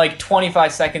 And then, like,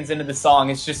 25 seconds into the song,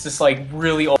 it's just this, like,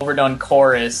 really overdone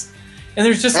chorus. And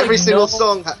there's just, every single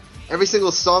song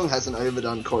has an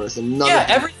overdone chorus, and none of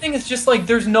everything is just, like,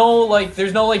 there's no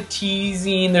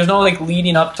teasing, there's no, like,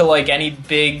 leading up to, like, any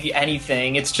big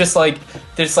anything. It's just, like,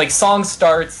 there's, like, song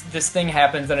starts, this thing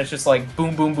happens, and it's just, like,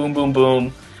 boom, boom, boom, boom,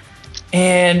 boom.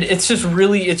 And it's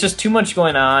just too much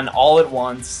going on all at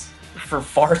once for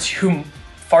far too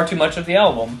much of the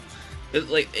album.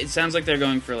 it sounds like they're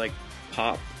going for like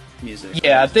pop music.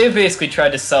 Yeah, they basically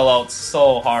tried to sell out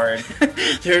so hard.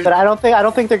 But I don't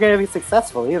think they're going to be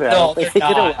successful either. No, they're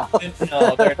not.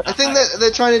 No, they're not. I think that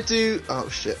they're trying to do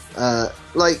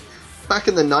like back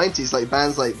in the 90s, like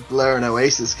bands like Blur and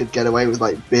Oasis could get away with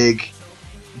like big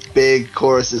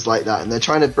choruses like that, and they're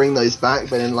trying to bring those back,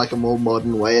 but in like a more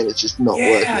modern way, and it's just not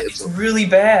working. It's really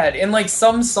bad. And like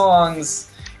some songs,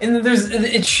 and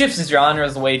it shifts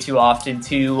genres way too often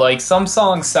too. Like some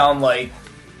songs sound like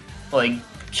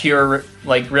Cure,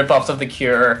 like rip-offs of The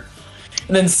Cure,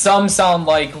 and then some sound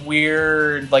like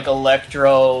weird, like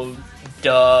electro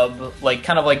dub, like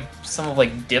kind of like some of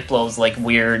like Diplo's like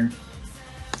weird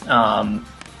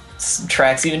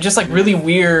tracks, even just like really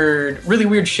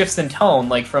weird shifts in tone,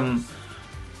 like from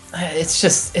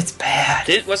it's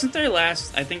bad. Wasn't their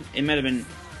last? I think it might have been.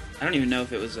 I don't even know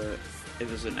if it was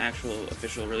an actual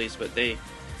official release, but they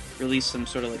released some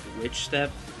sort of like witch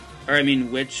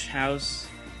house.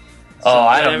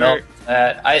 I don't know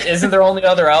that. Isn't their only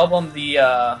other album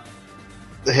the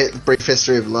hit Brief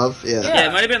History of Love? Yeah,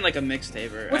 it might have been like a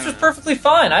mixtape, which was perfectly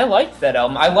fine. I liked that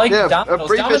album. I liked Dominoes. A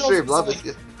Brief History of Love is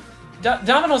good.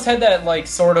 Dominoes had that like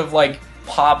sort of like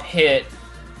pop hit,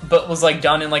 but was like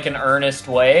done in like an earnest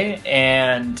way,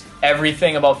 and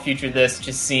everything about Future This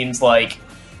just seems like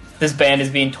this band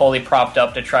is being totally propped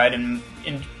up to try and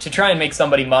make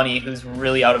somebody money who's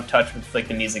really out of touch with like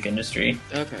the music industry.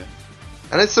 Okay.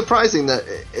 And it's surprising that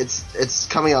it's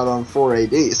coming out on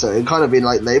 4AD, so it can't have been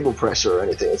like label pressure or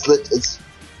anything.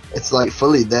 It's like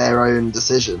fully their own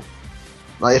decision.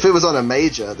 Like if it was on a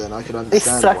major, then I could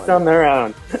understand. They sucked on their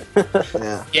own.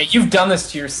 Yeah. Yeah, you've done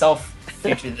this to yourself.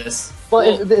 Future This.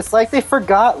 Well, it's like they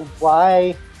forgot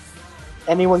why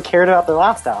anyone cared about their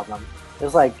last album. It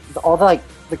was like all the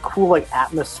cool like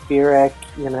atmospheric,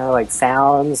 like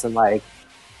sounds and like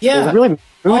it was really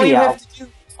moody album.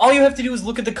 All you have to do is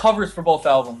look at the covers for both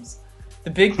albums.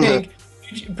 The Big Pink,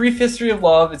 Brief History of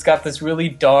Love, it's got this really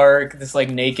dark, this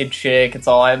like naked chick, it's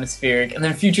all atmospheric, and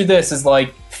then Future This is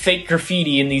like fake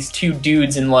graffiti and these two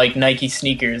dudes in like Nike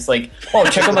sneakers. Like, oh,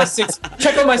 check out my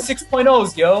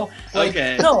 6.0s, yo. Like,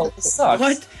 okay. No, it sucks.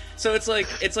 What? So it's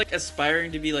like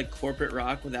aspiring to be like corporate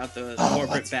rock without the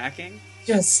corporate backing.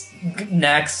 Just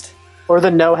next. Or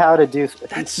the know how to do.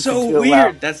 That's so weird.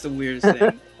 Well. That's the weirdest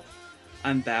thing.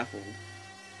 I'm baffled.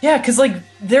 Yeah, because like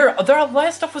their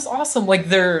last stuff was awesome. Like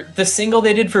the single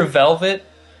they did for Velvet,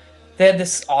 they had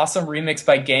this awesome remix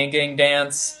by Gang Gang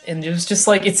Dance, and it was just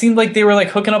like it seemed like they were like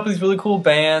hooking up with these really cool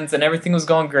bands, and everything was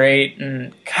going great.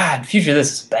 And God, Future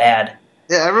This is bad.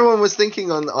 Yeah, everyone was thinking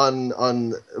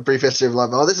on Brief History of Love,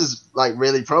 oh, this is like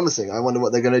really promising. I wonder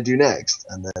what they're going to do next,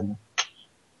 and then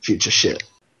Future shit.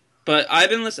 But I've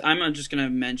been listening. I'm just going to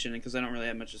mention it because I don't really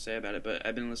have much to say about it. But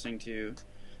I've been listening to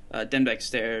Den Beck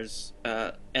Stairs,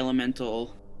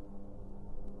 Elemental.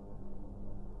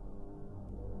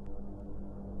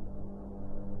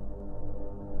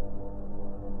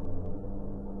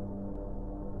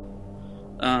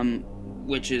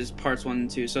 which is parts 1 and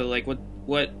 2. So like what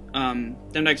Them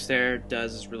Next There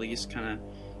does is release kind of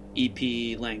EP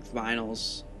length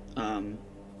vinyls.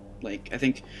 Like I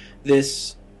think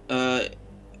this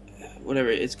whatever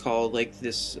it's called, like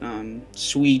this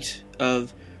suite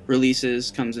of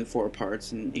releases comes in 4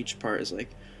 parts, and each part is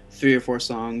like 3 or 4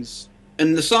 songs,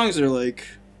 and the songs are like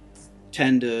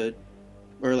 8 to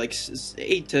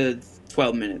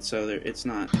 12 minutes, so it's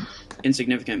not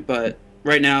insignificant. But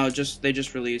right now, they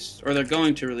just released, or they're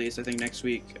going to release, I think next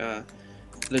week, the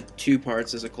 2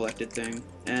 parts as a collected thing,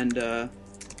 and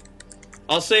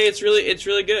I'll say it's really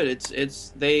good.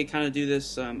 It's they kind of do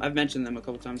this. I've mentioned them a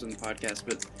couple times on the podcast,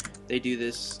 but they do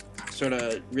this sort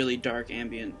of really dark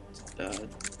ambient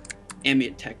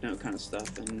techno kind of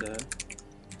stuff, and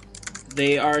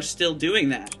they are still doing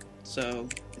that. So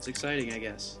it's exciting, I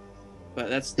guess. But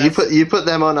that's you put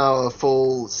them on our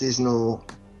full seasonal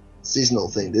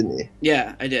thing, didn't you?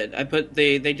 Yeah, I did.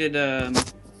 They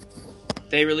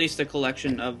released a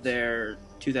collection of their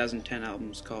 2010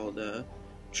 albums called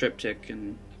Triptych,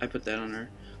 and I put that on our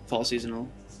fall seasonal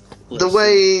list. The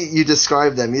way you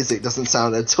describe their music doesn't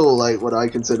sound at all like what I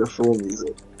consider fall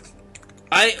music.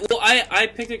 I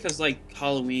picked it because like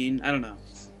Halloween. I don't know.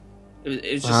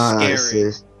 It was just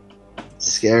scary.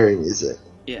 Scary music.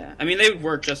 Yeah, I mean they would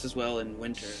work just as well in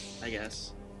winter, I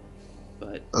guess.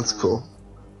 But that's cool.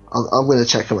 I'm gonna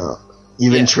check them out.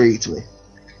 You've intrigued me.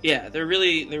 Yeah, they're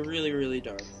really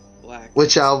dark, black.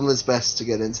 Which album is best to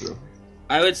get into them?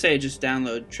 I would say just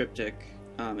download Triptych.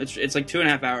 It's like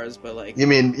 2.5 hours, but like you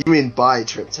mean buy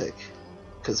Triptych,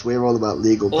 because we're all about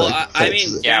legal. Well, I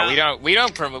mean, yeah, we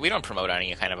don't promote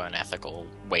any kind of unethical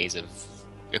ways of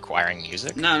acquiring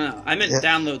music. No, I meant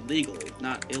download legally,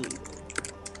 not illegally.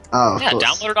 Oh, of course.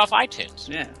 Download it off iTunes.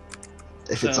 Yeah,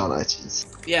 if it's on iTunes.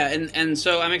 Yeah, and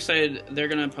so I'm excited. They're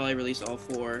gonna probably release all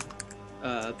 4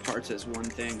 parts as one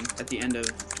thing at the end of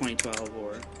 2012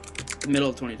 or the middle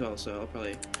of 2012. So I'll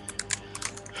probably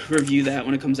review that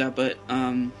when it comes out. But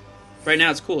right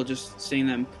now it's cool just seeing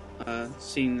them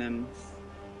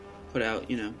put out,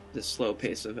 this slow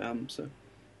pace of albums. So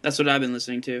that's what I've been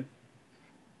listening to.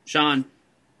 Sean,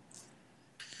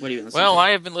 what have you been listening to? Well,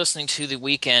 I have been listening to The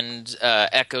Weeknd,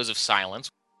 Echoes of Silence.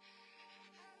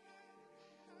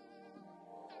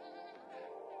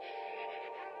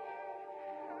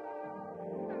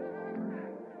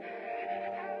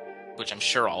 Which I'm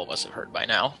sure all of us have heard by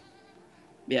now.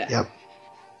 Yeah. Yep.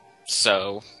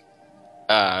 So,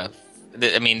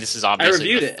 this is obviously...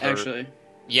 I reviewed it, actually.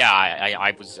 Yeah,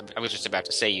 I was just about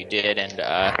to say you did, and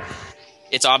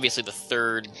it's obviously the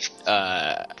third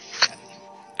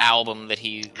album that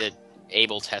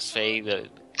Abel Tesfaye,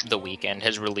 the Weeknd,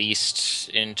 has released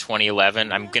in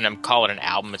 2011. I'm gonna call it an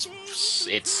album.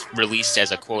 It's released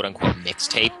as a quote unquote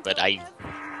mixtape, but I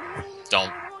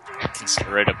don't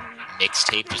consider it a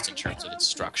mixtape just in terms of its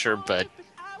structure. But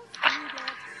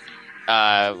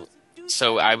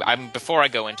so I'm before I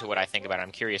go into what I think about it,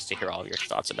 I'm curious to hear all of your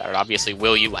thoughts about it. Obviously,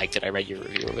 Will, you liked it. I read your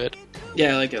review of it.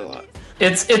 Yeah, I like it a lot.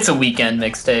 It's a Weeknd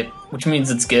mixtape, which means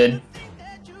it's good.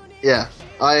 Yeah.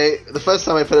 The first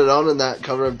time I put it on and that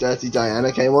cover of Dirty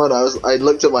Diana came on, I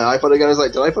looked at my iPod again. I was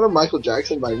like, did I put on Michael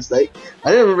Jackson by mistake?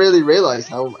 I didn't really realize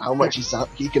how much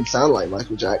he can sound like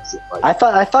Michael Jackson. Like,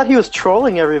 I thought he was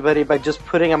trolling everybody by just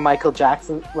putting a Michael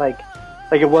Jackson like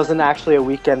it wasn't actually a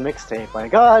Weeknd mixtape.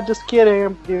 Like, oh, just kidding,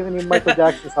 I'm doing a Michael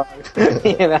Jackson song.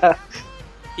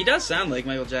 He does sound like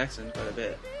Michael Jackson quite a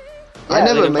bit. Yeah, I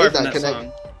never made that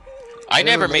connection. I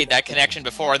never made that connection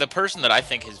before. The person that I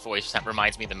think his voice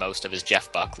reminds me the most of is Jeff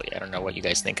Buckley. I don't know what you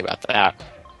guys think about that.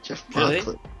 Jeff Buckley?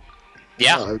 Really?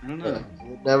 Yeah. No, I don't know. It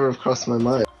would never have crossed my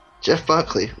mind. Jeff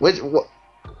Buckley?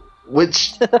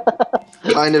 Which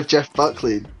kind of Jeff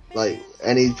Buckley? Like,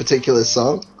 any particular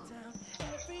song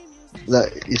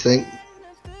that you think?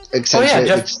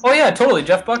 Oh yeah, totally,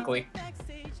 Jeff Buckley.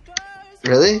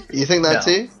 Really? You think that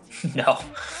too? No.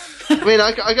 I mean,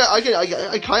 I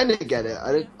kind of get it.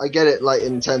 I get it, like,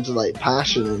 in terms of, like,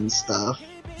 passion and stuff.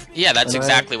 Yeah, that's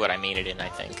exactly what I mean it in, I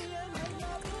think.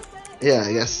 Yeah,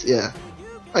 I guess, yeah.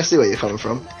 I see where you're coming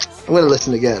from. I'm going to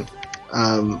listen again.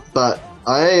 But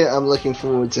I am looking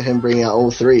forward to him bringing out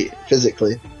all 3,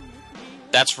 physically.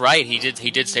 That's right, he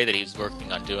did say that he was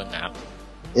working on doing that.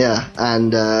 Yeah,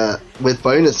 and with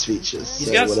bonus features.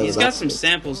 He's got some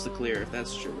samples to clear, if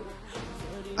that's true.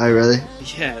 Oh, really?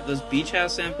 Yeah, those Beach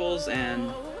House samples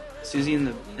and Susie and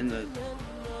the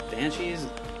Banshees.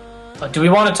 Do we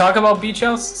want to talk about Beach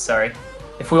House? Sorry.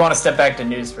 If we want to step back to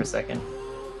news for a second.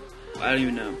 I don't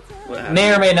even know what happened.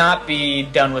 May or may not be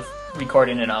done with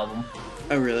recording an album.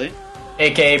 Oh, really?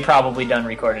 AKA probably done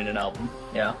recording an album.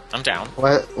 Yeah. I'm down.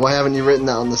 Why haven't you written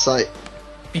that on the site?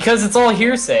 because it's all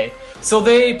hearsay. So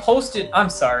they posted. I'm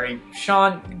sorry,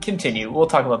 Sean. Continue. We'll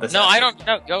talk about this. No, I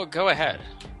don't. No, go ahead.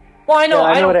 Well, I know. Yeah,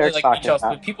 I know I don't what really Eric's like talking Beach House,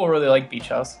 about. but people really like Beach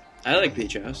House. I like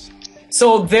Beach House.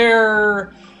 So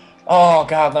they're. Oh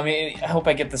God, I hope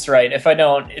I get this right. If I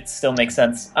don't, it still makes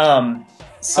sense.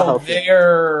 So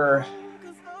their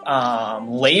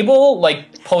label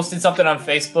like posted something on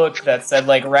Facebook that said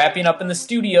like wrapping up in the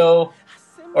studio.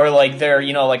 Or like they're,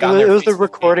 like on their it was the Facebook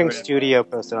recording page or studio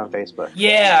posted on Facebook.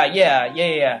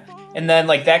 Yeah. And then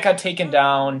like that got taken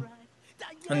down.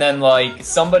 And then like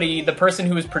the person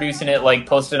who was producing it like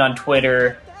posted on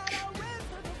Twitter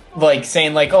like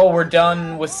saying like, "Oh, we're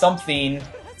done with something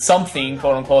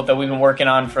quote unquote that we've been working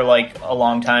on for like a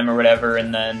long time or whatever."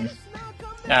 And then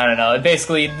I don't know.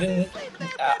 Basically,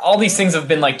 all these things have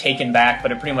been like taken back,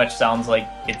 but it pretty much sounds like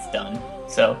it's done.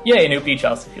 So yeah, new Beach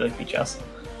House if you like Beach House.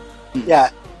 Yeah,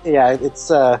 it's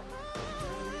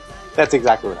that's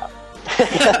exactly what happened.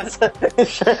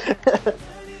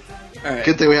 All right.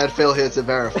 Good thing we had Phil here to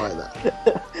verify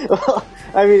that. Well,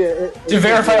 I mean, to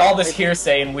verify all this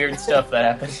hearsay and weird stuff that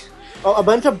happened. Well, a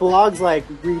bunch of blogs like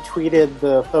retweeted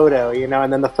the photo,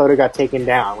 and then the photo got taken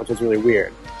down, which is really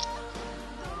weird.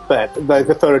 But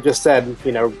the photo just said,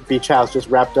 Beach House just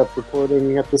wrapped up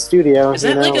recording at the studio. Is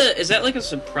that like a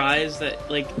surprise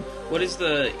that like what is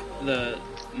the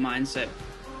mindset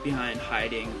behind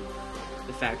hiding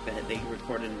the fact that they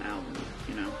recorded an album?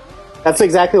 That's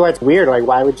exactly why it's weird. Like,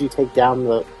 why would you take down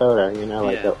the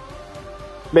photo?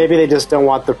 Maybe they just don't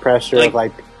want the pressure of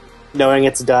like knowing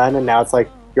it's done, and now it's like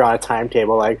you're on a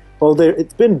timetable. Like, well,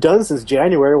 it's been done since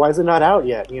January. Why is it not out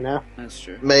yet? That's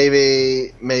true.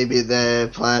 Maybe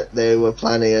they were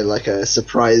planning a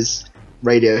surprise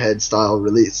Radiohead style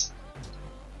release.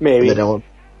 Maybe they don't.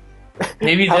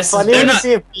 Maybe this is.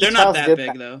 They're not that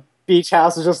big though. Beach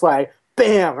House is just like,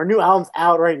 bam, our new album's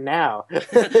out right now.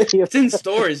 It's in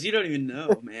stores. You don't even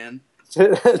know, man.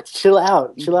 Chill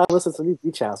out. Listen to new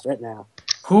Beach House right now.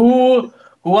 Who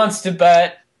wants to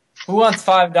bet? Who wants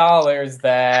 $5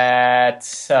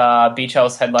 that Beach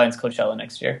House headlines Coachella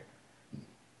next year?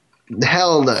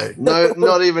 Hell no. No,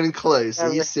 not even close.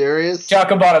 Are you serious?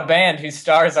 Talk about a band whose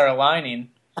stars are aligning.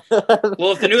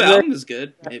 Well, if the new album is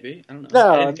good, maybe. I don't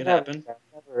know. It could happen.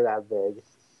 Never that big.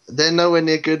 They're nowhere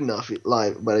near good enough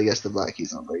live, but I guess the Black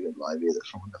Keys aren't very good live either.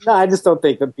 No, I just don't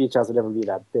think the Beach House would ever be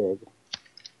that big.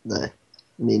 No,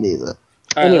 me neither.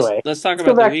 All right, anyway, let's talk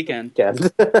about the weekend.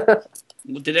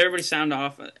 Did everybody sound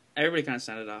off? Everybody kind of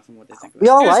sounded off on what they think. We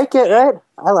all like it, right?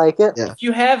 I like it. Yeah. If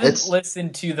you haven't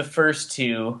listened to the first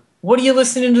two, what are you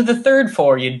listening to the third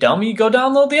for, you dummy? Go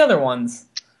download the other ones.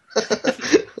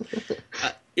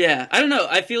 Yeah, I don't know.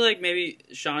 I feel like maybe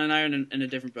Sean and I are in a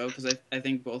different boat because I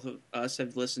think both of us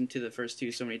have listened to the first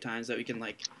two so many times that we can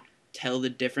like tell the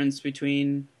difference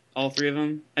between all three of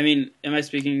them. I mean, am I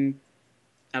speaking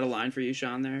out of line for you,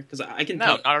 Sean? There, because I can.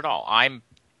 No, not at all. I'd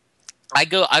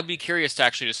be curious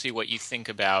to see what you think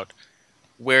about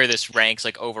where this ranks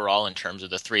like overall in terms of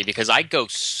the three, because I go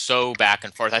so back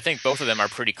and forth. I think both of them are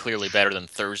pretty clearly better than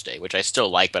Thursday, which I still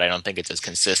like, but I don't think it's as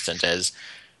consistent as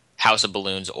House of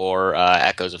Balloons or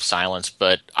Echoes of Silence.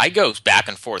 But I go back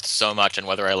and forth so much on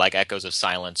whether I like Echoes of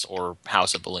Silence or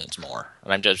House of Balloons more.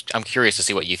 And I'm curious to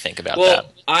see what you think about that.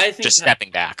 I think just stepping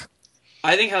back.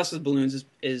 I think House of Balloons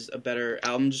is a better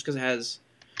album just because it has.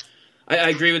 I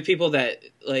agree with people that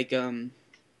like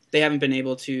they haven't been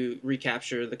able to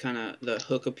recapture the kind of the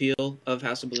hook appeal of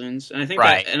House of Balloons, and I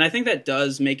think that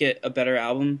does make it a better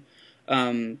album.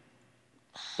 But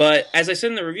as I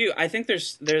said in the review, I think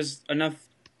there's enough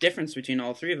difference between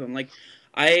all three of them. Like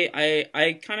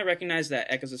I kind of recognize that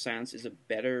Echoes of Silence is a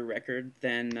better record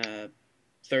than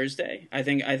Thursday. I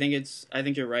think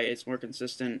you're right. It's more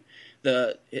consistent.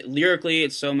 Lyrically,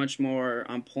 it's so much more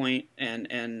on point,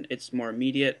 and it's more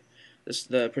immediate.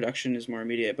 The production is more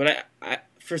immediate. But I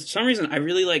for some reason I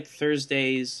really like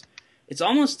Thursday's. It's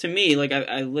almost, to me, like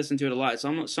I listen to it a lot. It's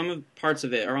almost, some of parts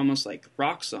of it are almost like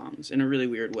rock songs in a really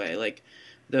weird way. Like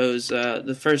those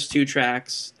the first two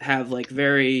tracks have like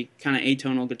very kind of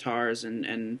atonal guitars,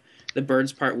 and the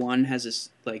Birds Part 1 has this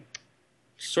like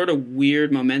sort of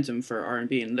weird momentum for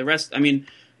R&B, and the rest, I mean,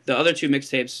 the other two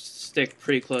mixtapes stick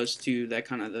pretty close to that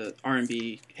kind of the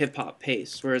R&B hip hop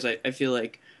pace, whereas I feel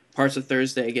like parts of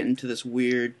Thursday get into this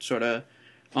weird sort of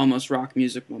almost rock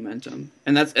music momentum,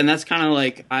 and that's kind of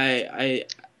like I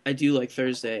do like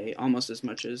Thursday almost as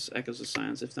much as Echoes of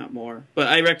Silence, if not more. But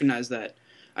I recognize that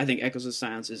I think Echoes of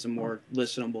Silence is a more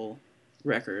listenable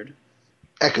record.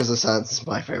 Echoes of Silence is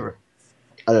my favorite.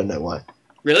 I don't know why.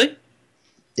 Really?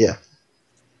 Yeah.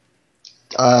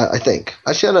 I think.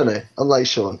 Actually, I don't know. Unlike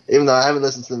Sean, even though I haven't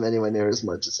listened to them anywhere near as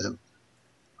much as him,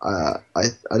 I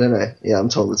don't know. Yeah, I'm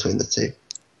torn between the two.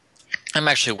 I'm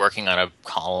actually working on a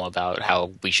column about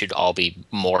how we should all be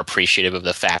more appreciative of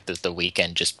the fact that The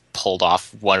Weeknd just pulled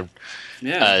off a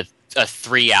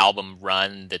 3-album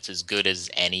run that's as good as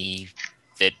any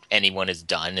that anyone has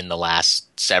done in the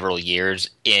last several years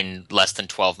in less than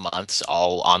 12 months,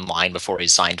 all online before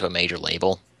he's signed to a major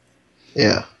label.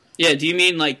 Yeah. Yeah, do you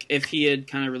mean like if he had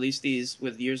kind of released these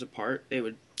with years apart, they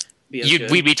would be as good?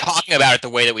 We'd be talking about it the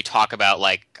way that we talk about,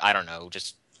 like, I don't know,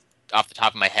 just off the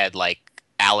top of my head, like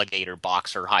Alligator,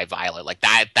 Boxer, High Violet, like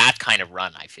that kind of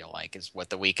run, I feel like, is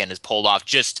what The Weeknd has pulled off,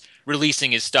 just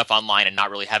releasing his stuff online and not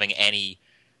really having any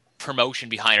promotion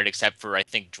behind it, except for, I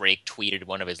think, Drake tweeted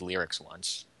one of his lyrics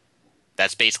once.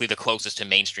 That's basically the closest to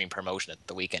mainstream promotion that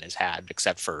The Weeknd has had,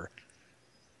 except for...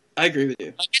 I agree with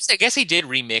you. I guess he did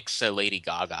remix a Lady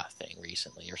Gaga thing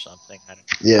recently or something. I don't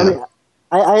know. Yeah. I mean,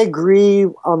 I agree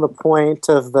on the point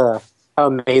of how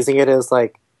amazing it is,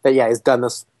 like, that, yeah, he's done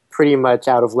this pretty much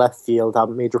out of left field, out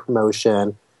of major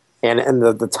promotion, and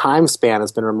the time span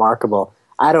has been remarkable.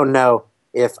 I don't know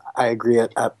if I agree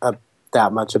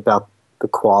that much about the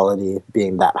quality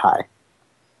being that high.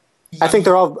 I think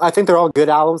they're all good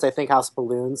albums. I think House of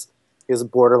Balloons is a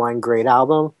borderline great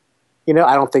album.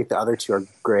 I don't think the other two are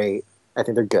great. I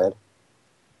think they're good.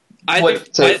 You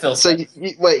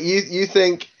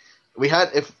think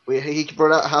he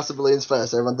brought out House of Balloons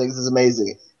first, everyone thinks it's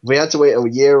amazing. If we had to wait a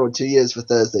year or 2 years for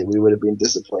Thursday, we would have been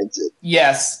disappointed.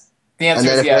 Yes. The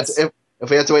answer is yes. If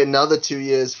we had to wait another 2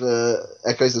 years for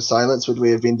Echoes of Silence, would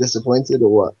we have been disappointed or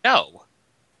what? No.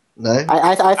 No?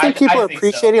 I think people are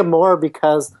appreciating so. it more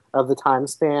because of the time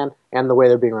span and the way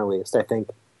they're being released. I think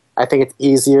it's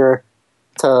easier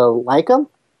to like them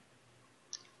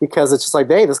because it's just like,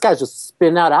 hey, this guy's just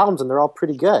spinning out albums and they're all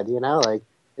pretty good, like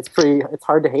it's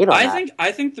hard to hate on that.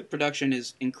 I think the production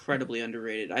is incredibly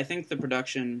underrated. I think the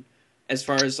production, as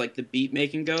far as like the beat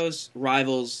making goes,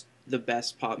 rivals the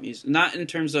best pop music. Not in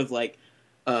terms of like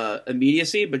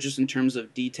immediacy, but just in terms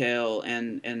of detail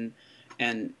and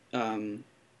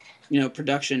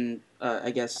production.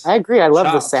 I guess I agree. I love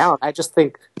the chops. sound. I just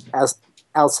think as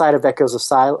outside of Echoes of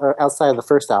Silence, or outside of the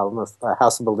first album of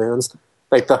House of Balloons,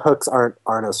 like the hooks aren't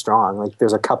as strong. Like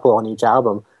there's a couple on each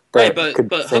album. Right, but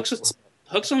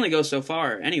hooks only go so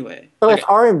far anyway. But like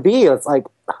R&B, it's like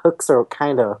hooks are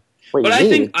kind of what you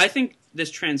need. I think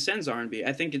this transcends R&B.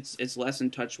 I think it's less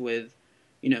in touch with,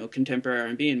 contemporary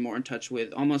R&B and more in touch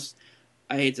with almost,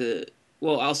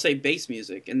 I'll say bass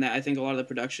music, and that I think a lot of the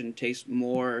production takes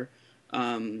more,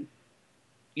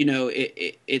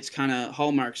 it's kind of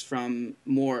hallmarks from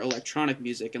more electronic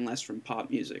music and less from pop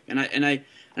music. And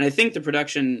I think the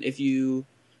production,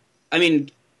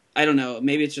 I don't know.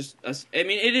 Maybe it's just us. I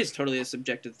mean, it is totally a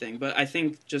subjective thing, but I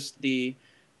think just the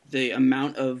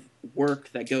amount of work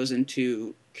that goes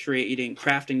into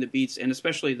crafting the beats, and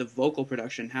especially the vocal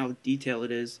production, how detailed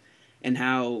it is, and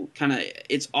how kind of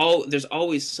there's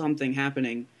always something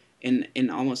happening in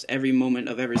almost every moment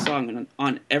of every song and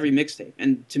on every mixtape.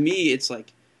 And to me, it's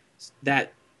like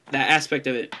that aspect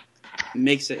of it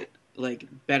makes it like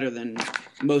better than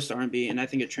most R&B, and I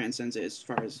think it transcends it as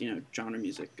far as genre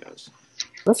music goes.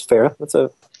 That's fair.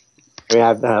 I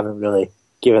haven't really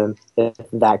given it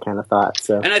that kind of thought.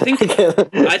 So, and I think,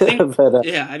 but,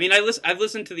 yeah. I mean, I've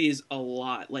listened to these a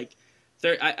lot. Like,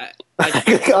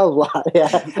 a lot.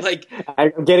 Yeah. Like,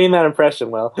 I'm getting that impression.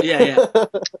 Well, yeah.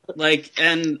 Like,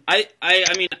 and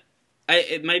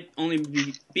it might only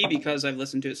be because I've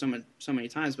listened to it so many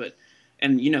times, but.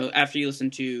 And, after you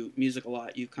listen to music a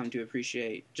lot, you come to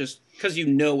appreciate just because you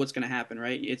know what's going to happen,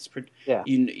 right? You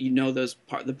know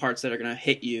the parts that are going to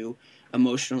hit you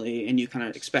emotionally, and you kind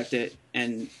of expect it,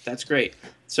 and that's great.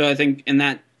 So I think, and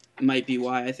that might be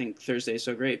why I think Thursday is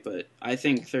so great, but I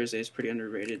think Thursday is pretty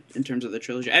underrated in terms of the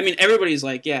trilogy. I mean, everybody's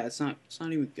like, yeah, it's not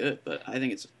even good, but I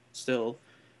think it's still...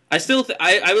 I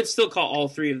would still call all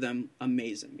three of them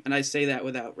amazing, and I say that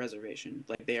without reservation.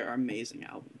 Like, they are amazing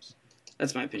albums.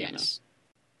 That's my opinion, yes.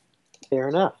 Fair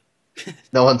enough.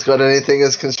 No one's got anything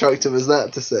as constructive as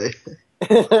that to say.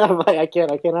 I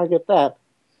can't argue that.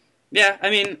 Yeah, I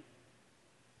mean,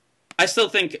 I still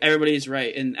think everybody's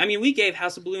right, and I mean, we gave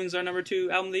House of Balloons our number 2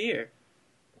 album of the year.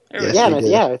 Yes,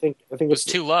 I think it's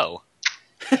too low.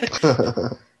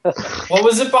 What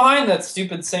was it behind that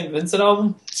stupid St. Vincent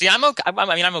album? See, I'm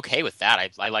okay with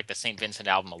that. I like the St. Vincent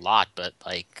album a lot, but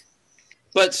like.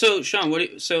 But so, Sean,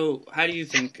 how do you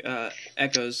think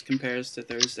Echoes compares to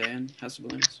Thursday and House of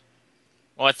Balloons?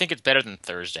 Well, I think it's better than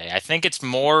Thursday. I think it's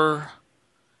more...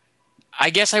 I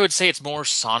guess I would say it's more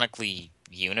sonically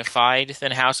unified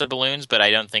than House of Balloons, but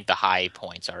I don't think the high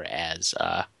points are as...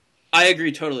 I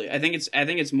agree totally. I think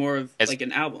it's more of like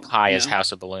an album. High as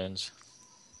House of Balloons.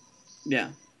 Yeah.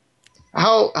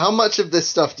 How much of this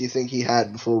stuff do you think he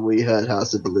had before we heard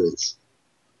House of Balloons?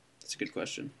 That's a good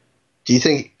question. Do you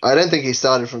think? I don't think he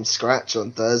started from scratch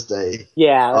on Thursday.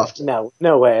 Yeah,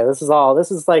 no way. This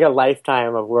is like a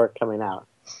lifetime of work coming out.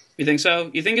 You think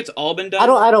so? You think it's all been done?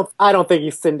 I don't think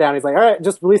he's sitting down. He's like, all right,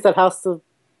 just release that House of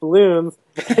Balloons.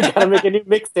 I gotta make a new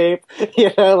mixtape.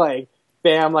 You know, like,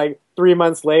 bam, like 3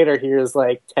 months later, here's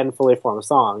like 10 fully formed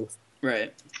songs.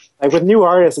 Right. Like with new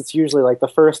artists, it's usually like the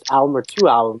first album or 2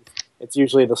 albums. It's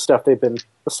usually the songs they've been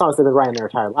writing their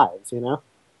entire lives. You know.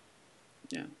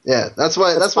 Yeah, that's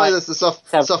why there's the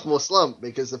sophomore slump,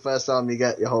 because the first album you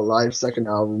get your whole life, second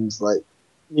album's like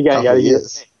you got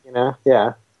years. You know,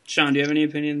 yeah. Sean, do you have any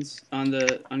opinions on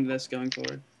this going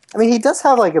forward? I mean, he does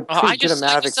have like a pretty good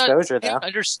amount of exposure now.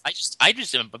 I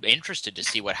just am interested to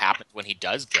see what happens when he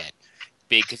does get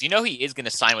big, because he is going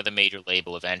to sign with a major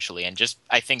label eventually, and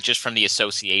I think just from the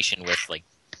association with like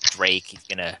Drake, he's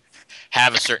going to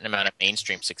have a certain amount of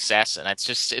mainstream success, and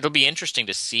it'll be interesting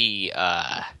to see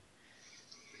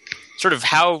sort of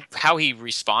how he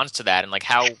responds to that, and like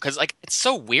how, because like it's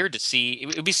so weird to see.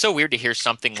 It would be so weird to hear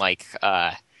something like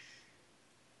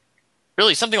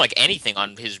really something like anything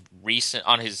on his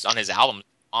album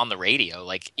on the radio.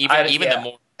 Like even the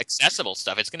more accessible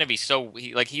stuff, it's going to be so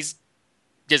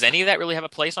does any of that really have a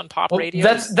place on pop radio?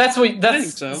 That's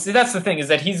the thing, is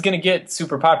that he's going to get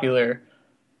super popular,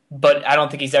 but I don't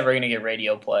think he's ever going to get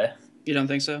radio play. You don't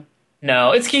think so?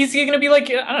 No, he's going to be like,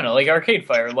 I don't know, like Arcade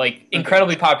Fire, like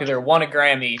incredibly popular, won a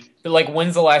Grammy, but like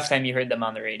when's the last time you heard them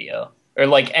on the radio? Or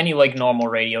like any like normal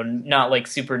radio, not like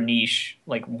super niche,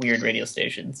 like weird radio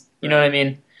stations. You know what I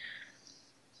mean?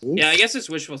 Yeah, I guess it's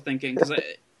wishful thinking, because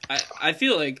I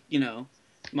feel like,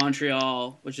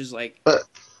 Montreal, which is like... But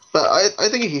I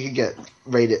think he could get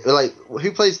radio. Like,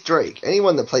 who plays Drake?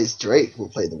 Anyone that plays Drake will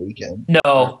play The Weeknd.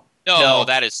 No,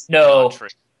 that is not not true.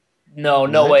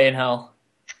 No way in hell.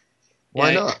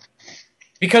 Why not?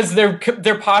 Because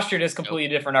they're postured as completely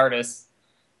different artists.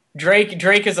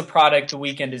 Drake is a product. The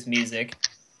Weeknd is music.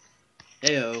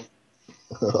 Heyo.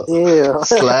 Ew.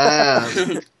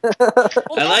 Slam.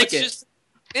 I like it.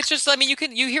 It's just. I mean,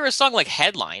 you hear a song like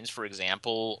 "Headlines," for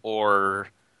example, or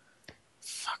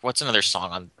what's another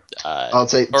song on? I'll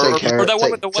take care. Or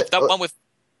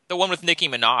the one with Nicki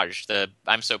Minaj. The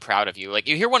 "I'm So Proud of You." Like,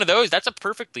 you hear one of those, that's a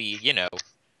perfectly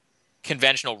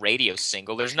conventional radio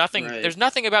single. There's nothing. Right. There's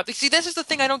nothing about. See, this is the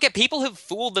thing I don't get. People have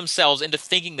fooled themselves into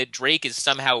thinking that Drake is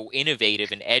somehow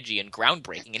innovative and edgy and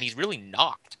groundbreaking, and he's really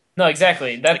not. No,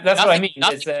 exactly. That's what I mean.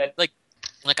 Nothing, is that like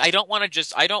I don't want to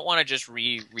just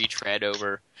retread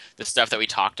over the stuff that we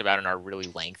talked about in our really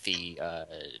lengthy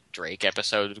Drake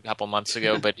episode a couple months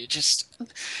ago. But it just,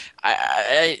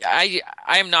 I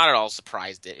am not at all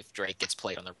surprised if Drake gets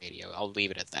played on the radio. I'll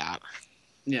leave it at that.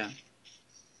 Yeah.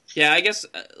 Yeah, I guess,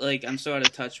 I'm so out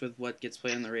of touch with what gets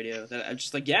played on the radio that I'm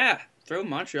just like, yeah, throw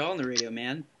Montreal on the radio,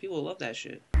 man. People love that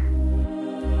shit.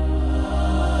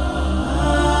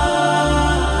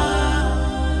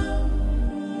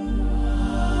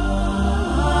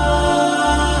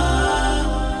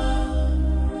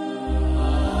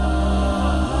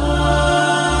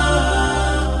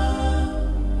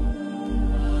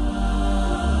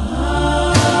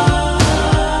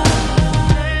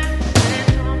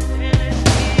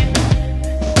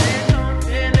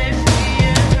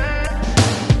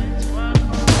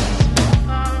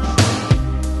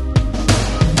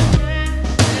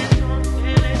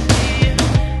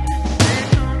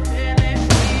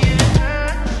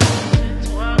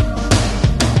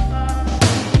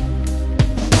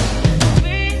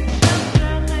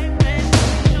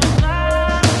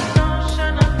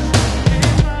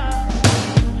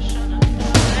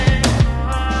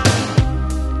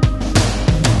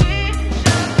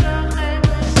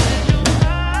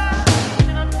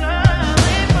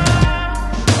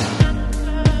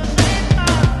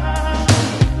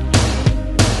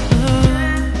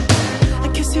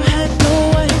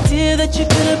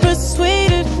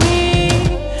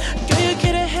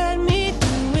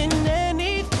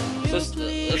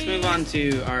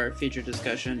 To our feature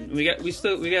discussion. We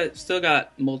still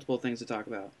got multiple things to talk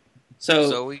about.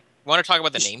 So we want to talk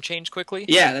about the name change quickly?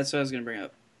 Yeah, that's what I was going to bring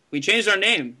up. We changed our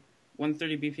name.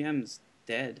 130 BPM is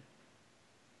dead.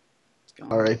 It's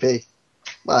gone. R.I.P.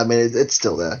 Well, I mean, it's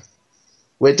still there.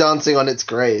 We're dancing on its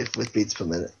grave with beats per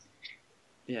minute.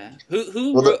 Yeah.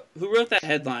 Who wrote that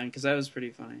headline? Because that was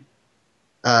pretty funny.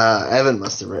 Evan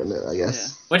must have written it, I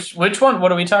guess. Yeah. Which one?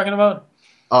 What are we talking about?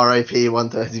 R.I.P.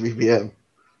 130 BPM.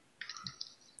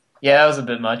 Yeah, that was a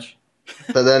bit much.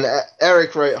 But then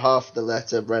Eric wrote half the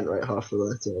letter, Brent wrote half the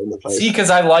letter in the post. See,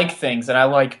 because I like things and I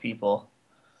like people.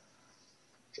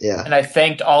 Yeah. And I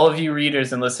thanked all of you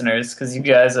readers and listeners because you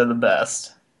guys are the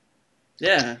best.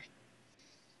 Yeah.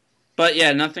 But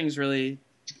yeah, nothing's really...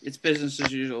 It's business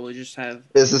as usual. We just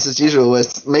have... Business as usual. We're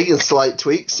making slight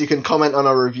tweaks. You can comment on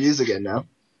our reviews again now.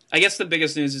 I guess the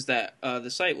biggest news is that the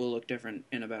site will look different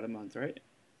in about a month, right?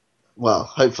 Well,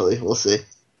 hopefully. We'll see.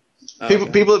 Okay.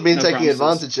 People have been No taking promises.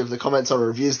 advantage of the comments on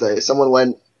reviews, though. Someone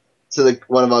went to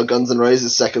one of our Guns N'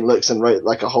 Roses second looks and wrote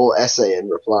like a whole essay in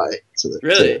reply to the...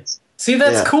 Really? To it. See,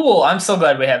 that's Yeah. cool. I'm so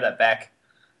glad we have that back.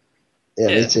 Yeah,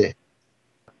 Yeah. me too.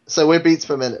 So we're beats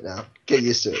per minute now. Get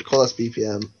used to it. Call us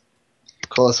BPM.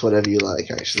 Call us whatever you like,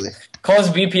 actually. Call us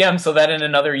BPM so that in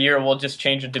another year we'll just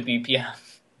change it to BPM.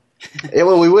 Yeah,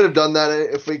 well, we would have done that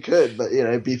if we could, but,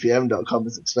 BPM.com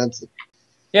is expensive.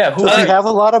 Yeah, So if you have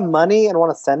a lot of money and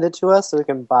want to send it to us so we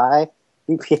can buy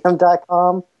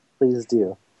BPM.com, please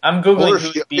do. I'm Googling Or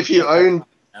who's if you own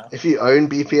now. if you own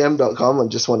BPM.com and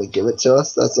just want to give it to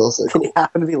us, that's also Can cool. you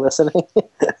happen to be listening?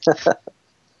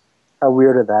 How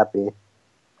weird would that be?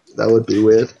 That would be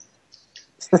weird.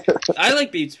 I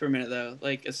like beats per minute, though.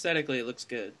 Like, aesthetically, it looks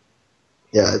good.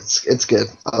 Yeah, it's good.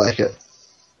 I like it.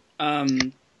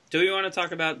 Do we want to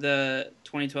talk about the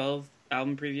 2012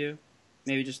 album preview?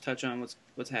 Maybe just touch on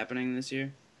what's happening this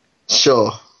year.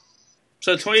 Sure.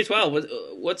 So 2012,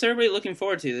 what's everybody looking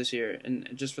forward to this year, and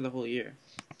just for the whole year?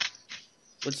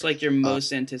 What's like your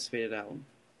most anticipated album?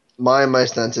 My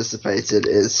most anticipated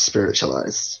is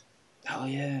Spiritualized. Oh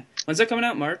yeah, when's that coming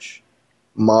out? March?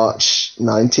 March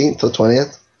 19th or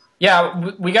 20th.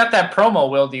 Yeah, we got that promo,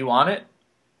 Will. Do you want it?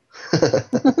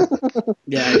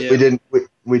 Yeah, I do.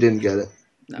 We didn't get it.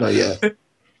 No, Not yet.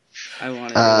 I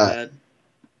want it really bad.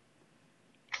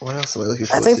 What else am I looking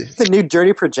I forward think to? the new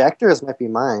Dirty Projectors might be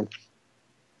mine.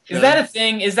 Is that a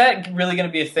thing? Is that really going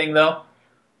to be a thing, though?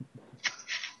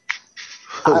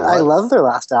 I love their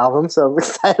last album, so I'm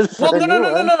excited for Well, their new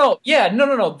one. no. Yeah,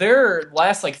 no. Their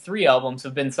last, 3 albums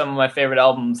have been some of my favorite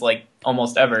albums,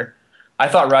 almost ever. I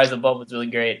thought Rise Above was really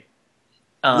great.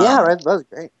 Yeah, right, that was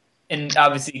great. And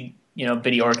obviously,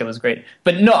 Biddy Orca was great.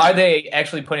 But no, are they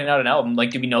actually putting out an album?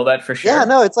 Do we know that for sure? Yeah,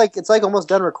 no, it's like almost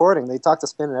done recording. They talked to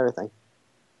Spin and everything.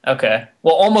 Okay.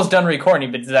 Well, almost done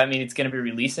recording, but does that mean it's going to be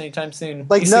released anytime soon?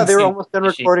 These No, things they were seem almost done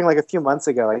fishy. recording a few months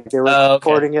ago. They were Oh, okay.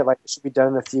 recording it, it should be done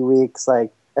in a few weeks. I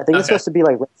think it's Okay. supposed to be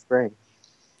late spring.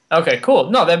 Okay, cool.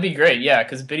 No, that'd be great. Yeah,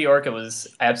 because Biddy Orca was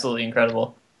absolutely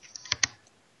incredible. I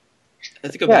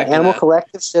have to go Yeah, back to Animal that.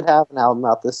 Collective should have an album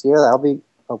out this year. That'll be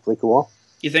hopefully cool.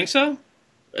 You think so?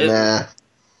 Nah.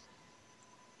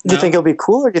 Do you think it'll be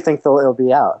cool, or do you think it'll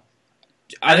be out?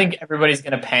 I think everybody's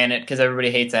going to pan it because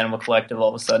everybody hates Animal Collective all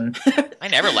of a sudden. I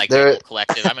never liked There- Animal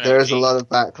Collective. I'm an There is a OG. lot of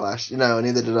backlash.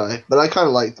 Neither did I. But I kind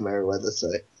of liked Merriweather, so...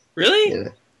 Really? Yeah.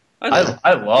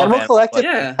 I love Animal Collective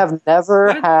Yeah. have never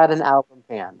What? had an album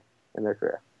panned in their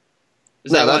career.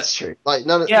 Is No, that that's true.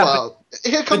 None of... Yeah, well,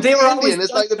 here comes they the were always Indian.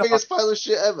 It's like the done- biggest pile of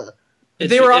shit ever.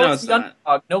 They were always it's the not.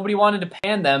 underdog. Nobody wanted to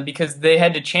pan them because they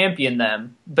had to champion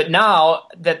them. But now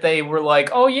that they were like,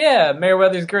 oh yeah,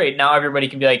 Merriweather's great, now everybody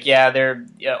can be like, yeah, they're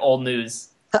old news.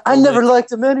 I never liked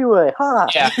them anyway, huh?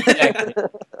 Yeah, exactly.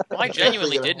 Well, I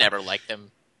genuinely did never like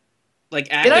them.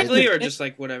 Like I actively, think- or just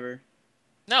whatever?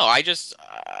 No, I just,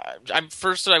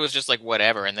 first I was just like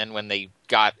whatever, and then when they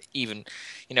got even,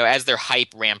 as their hype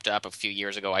ramped up a few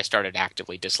years ago, I started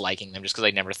actively disliking them just because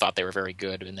I never thought they were very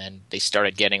good, and then they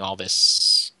started getting all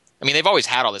this. I mean, they've always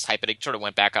had all this hype, but it sort of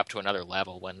went back up to another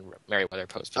level when Merriweather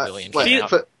Post Pavilion came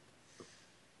out.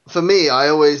 For me, I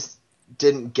always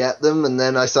didn't get them, and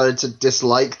then I started to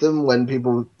dislike them when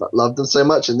people loved them so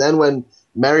much, and then when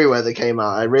Merriweather came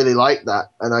out, I really liked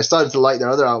that, and I started to like their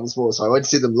other albums more, so I went to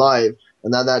see them live,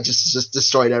 and then that just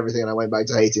destroyed everything, and I went back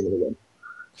to hating them again.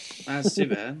 That's too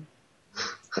bad.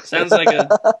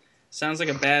 Sounds like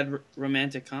a bad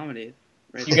romantic comedy.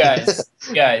 Right You there.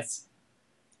 guys,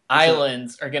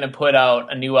 Islands are going to put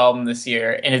out a new album this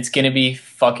year, and it's going to be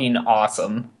fucking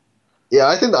awesome. Yeah,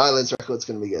 I think the Islands record's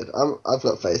going to be good. I've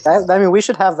got faith. I mean, we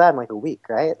should have that in a week,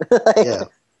 right? Yeah,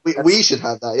 we should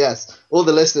have that. Yes, all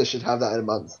the listeners should have that in a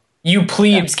month. You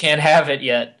plebes can't have it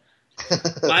yet.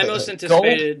 My most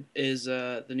anticipated is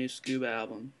the new Scuba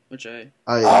album, which Oh, yeah.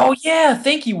 Oh yeah,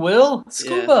 thank you, Will.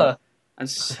 Scuba. I'm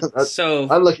so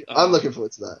I'm looking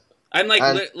forward to that. I'm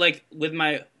And-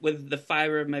 with the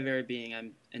fiber of my very being,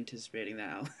 I'm anticipating that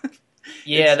album.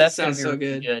 Yeah, It that's sounds gonna be so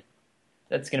really good. good.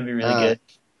 That's gonna be really Uh, good.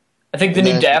 I think the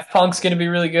new then- Daft Punk's gonna be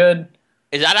really good.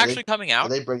 Is that Are actually coming Are out?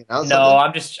 they bringing out No,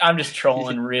 something? I'm just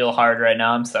trolling real hard right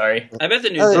now. I'm sorry. I bet the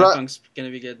new Oh, Daft right. Punk's gonna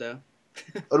be good though.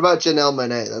 What about Janelle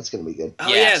Monáe? That's going to be good. Oh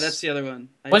Yes. yeah, that's the other one.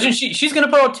 Wasn't she? She's going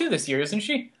to put out 2 this year, isn't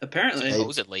she? Apparently.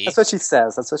 Supposedly. That's what she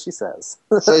says. That's what she says.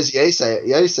 So is Yeasayer.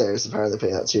 Yeasayer is apparently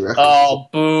putting out 2 records. Oh,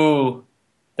 boo!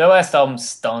 Their last album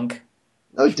stunk.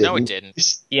 No, it didn't. No, it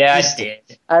didn't. Yeah, it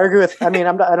did. I agree with. I mean,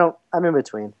 I'm in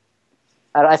between.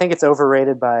 I think it's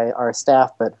overrated by our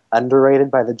staff, but underrated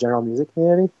by the general music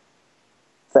community.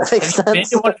 Does that makes Have you been sense?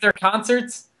 to one of their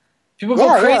concerts? People go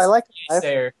Yeah, crazy. I like it.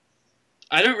 there.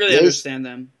 I don't really Yes. understand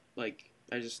them. Like,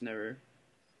 I just never.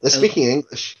 They're speaking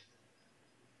English.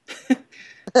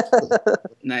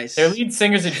 Nice. Their lead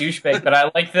singer's a douchebag, but I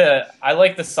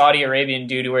like the Saudi Arabian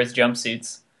dude who wears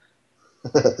jumpsuits.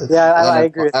 Yeah, I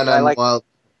agree with you. And I like Wild.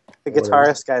 the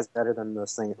guitarist guy's better than the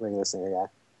regular singer guy.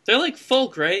 They're like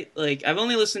folk, right? Like, I've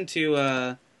only listened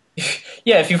to.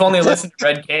 Yeah, if you've only listened to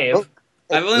Red Cave.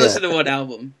 I've only Yeah. listened to one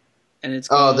album, and it's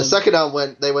Oh, called. the second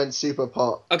album they went super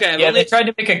pop. Okay, Yeah, they tried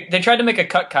to make a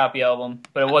cut copy album,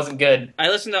 but it wasn't good. I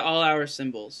listened to All Our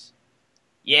Symbols.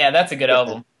 Yeah, that's a good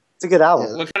album. It's a good album.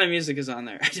 Yeah. What kind of music is on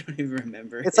there? I don't even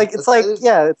remember. It's like It's psych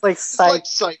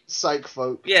like psych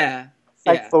folk. yeah,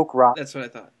 yeah, folk rock. that's what I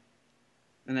thought.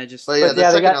 And I just, But yeah, But the yeah,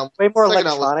 they second got album, way more second album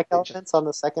was electronic pretty elements on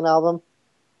the second album.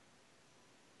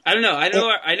 I don't know.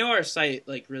 I know our site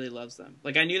like really loves them.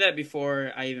 Like I knew that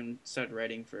before I even started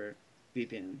writing for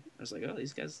VPN. I was like, oh,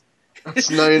 these guys. It's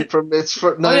known from this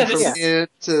here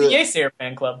to The Yeasayer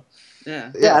fan club.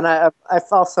 Yeah. Yeah, and I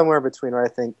fall somewhere in between where I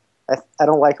think I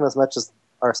don't like them as much as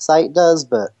our site does,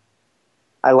 but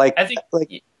I think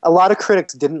a lot of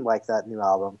critics didn't like that new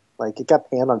album. Like it got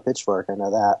panned on Pitchfork. I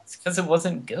know that. It's because it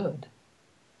wasn't good.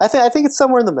 I think it's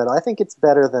somewhere in the middle. I think it's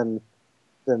better than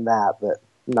that, but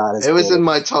not as. It was good. in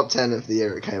my top 10 of the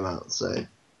year it came out. So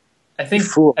I think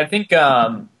Fool.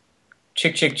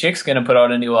 Chick Chick Chick's gonna put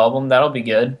out a new album. That'll be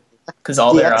good because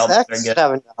all their albums are DXX good.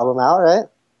 have an album out, right?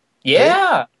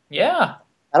 Yeah.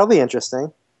 That'll be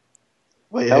interesting.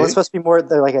 wait, That who? was supposed to be more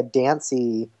like a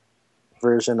dancey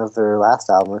version of their last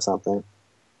album or something.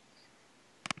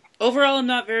 Overall, I'm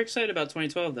not very excited about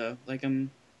 2012 though. Like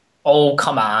Oh,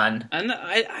 come on.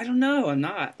 I don't know. I'm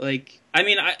not like. I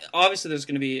mean, obviously there's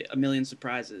going to be a million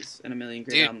surprises and a million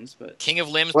great Dude. albums, but King of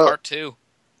Limbs Well- Part 2.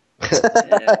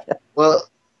 yeah. Well,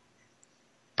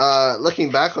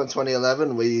 looking back on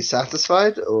 2011, were you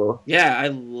satisfied or? Yeah, I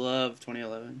love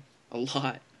 2011 a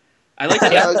lot. I like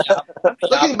Yeah. that.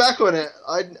 Looking back on it,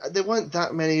 there weren't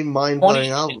that many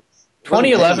mind-blowing albums.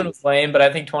 2011 was lame, but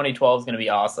I think 2012 is gonna be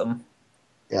awesome.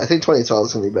 Yeah, I think 2012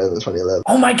 is going to be better than 2011.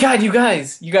 Oh my god, you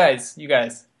guys. You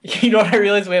know what I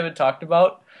realized we haven't talked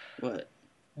about? What?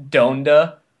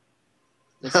 Donda.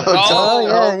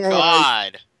 Oh, yeah.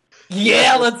 God.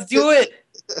 Yeah, let's do it.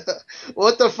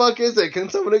 What the fuck is it? Can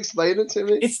someone explain it to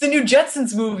me? It's the new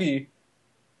Jetsons movie.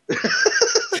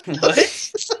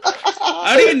 What?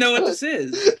 I don't even know what this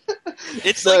is.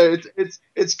 It's No,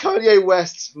 it's Kanye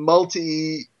West's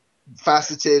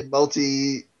multi-faceted,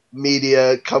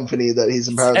 multi-media company that he's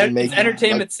apparently It's making.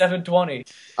 Entertainment 720.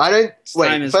 I don't. Time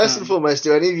Wait, is first come. and foremost,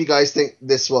 do any of you guys think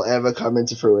this will ever come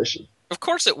into fruition? Of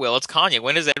course it will. It's Kanye.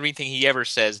 When is everything he ever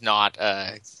says not?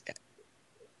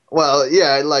 Well,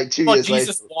 yeah, like 2 Oh, years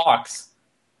Jesus later. walks.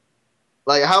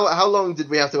 Like, how long did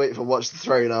we have to wait for Watch the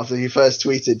Throne after he first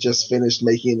tweeted just finished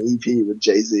making an EP with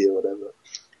Jay-Z or whatever?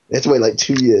 We had to wait like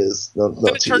 2 years. Not It's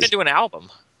gonna 2 turn years. into an album.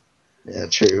 Yeah,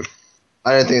 true.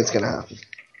 I don't think it's going to happen.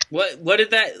 What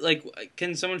did that like?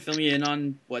 Can someone fill me in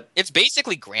on what? It's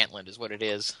basically Grantland, is what it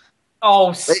is.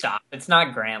 Oh, stop. It's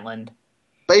not Grantland.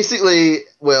 Basically,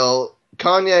 Will,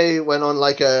 Kanye went on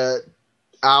like a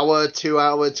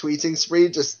 2-hour tweeting spree,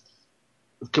 just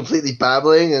completely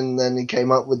babbling, and then he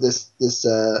came up with this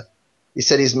he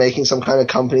said he's making some kind of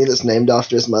company that's named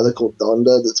after his mother called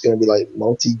Donda that's going to be like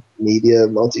multimedia,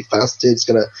 multifaceted. It's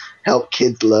going to help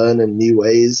kids learn in new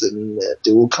ways and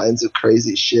do all kinds of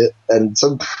crazy shit. And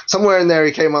somewhere in there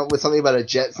he came up with something about a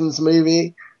Jetsons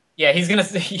movie. Yeah, he's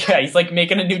like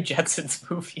making a new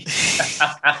Jetsons movie.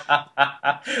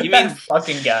 You That mean-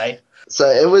 fucking guy? So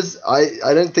it was.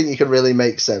 I don't think you can really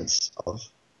make sense of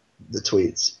the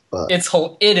tweets, but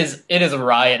It is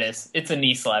riotous. It's a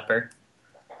knee slapper.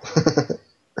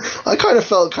 I kind of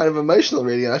felt kind of emotional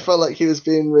reading it. I felt like he was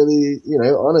being really,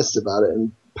 honest about it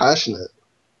and passionate.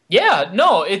 Yeah,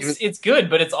 no, it's good,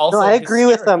 but it's also. No, I agree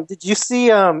with hysterical. them. Did you see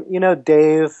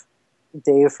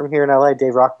Dave from here in LA,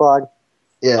 Dave Rockblog?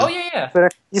 Yeah. Oh yeah. Twitter.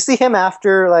 You see him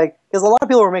after because a lot of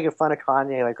people were making fun of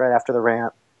Kanye right after the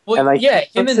rant. Well, And yeah,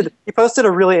 he posted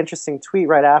a really interesting tweet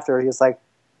right after. He was like,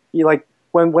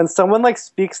 when someone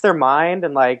speaks their mind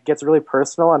and gets really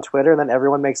personal on Twitter, and then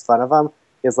everyone makes fun of them,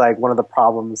 is one of the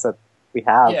problems that we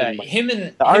have. yeah, in, him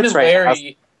and arts right now.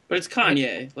 Larry. But it's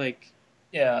Kanye. Like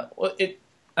Yeah, well, I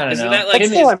don't Isn't know. that like,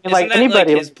 It's cool. I mean, like, isn't that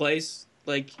anybody- like his place,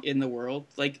 like in the world?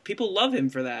 Like people love him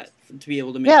for that, to be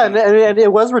able to make. Yeah, fun of and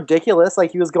it was ridiculous.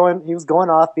 Like he was going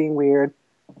off being weird,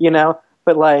 you know.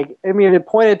 But like, I mean, it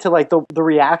pointed to like the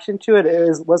reaction to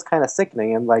it was kind of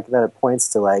sickening, and like that it points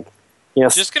to like, you know.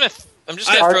 I'm just gonna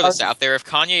throw this out there. If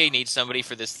Kanye needs somebody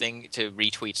for this thing to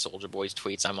retweet Soulja Boy's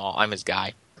tweets, I'm his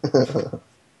guy.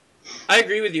 I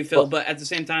agree with you, Phil, but at the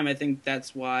same time, I think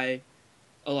that's why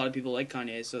a lot of people like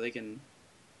Kanye, so they can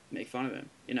make fun of him.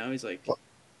 You know, he's like,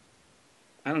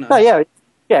 I don't know. No,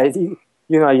 yeah. You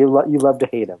know, you love to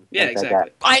hate him. Yeah, like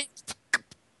exactly.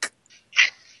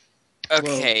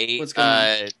 Okay, whoa, what's going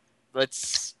on?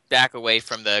 Let's back away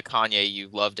from the Kanye you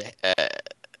love to.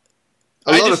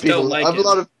 A lot of people like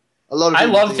him. A lot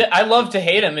of people I love to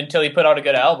hate him until he put out a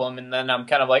good album, and then I'm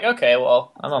kind of like, okay,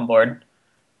 well, I'm on board.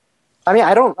 I mean,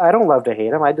 I don't love to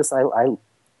hate him.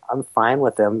 I'm fine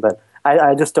with him, but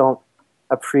I just don't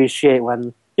appreciate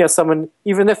when, you know, someone,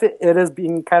 even if it is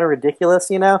being kind of ridiculous,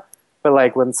 you know, but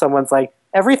like when someone's like,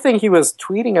 everything he was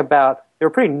tweeting about, they were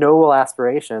pretty noble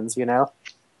aspirations, you know,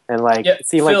 and like it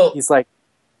seemed like he's like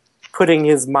putting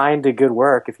his mind to good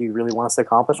work if he really wants to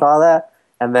accomplish all that,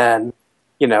 and then,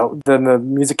 you know, then the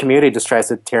music community just tries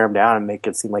to tear him down and make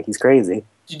it seem like he's crazy.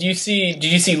 Did you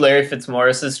see Larry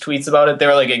Fitzmaurice's tweets about it? They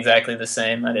were like exactly the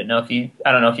same. I don't know if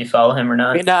you follow him or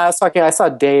not. I mean, no, I saw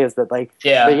Dave's, but like,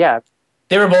 yeah, but yeah,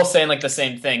 they were both saying like the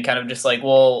same thing, kind of just like,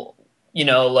 well, you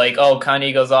know, like, oh,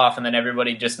 Kanye goes off, and then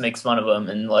everybody just makes fun of him,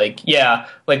 and like, yeah,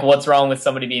 like, what's wrong with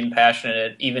somebody being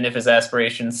passionate, even if his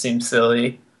aspirations seem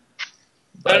silly?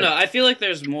 But I don't know. I feel like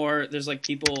there's like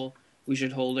people we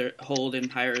should hold in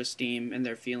higher esteem in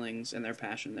their feelings and their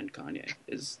passion than Kanye,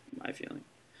 is my feeling.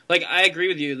 Like, I agree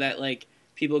with you that, like,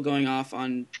 people going off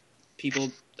on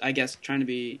people, I guess, trying to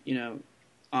be, you know,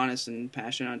 honest and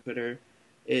passionate on Twitter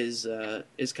is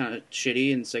kind of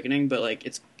shitty and sickening, but, like,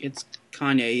 it's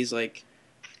Kanye. He's, like,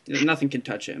 nothing can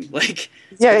touch him. Like,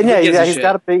 he's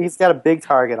got a big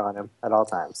target on him at all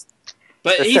times.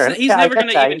 But he's never going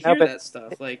to even hear that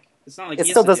stuff. Like, it's not like it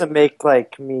still doesn't make,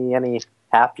 like, me any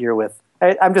happier with...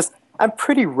 I'm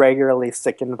pretty regularly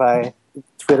sickened by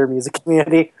Twitter music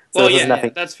community. So well, yeah,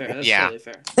 that's fair. That's totally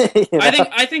fair. You know?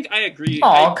 I think I agree.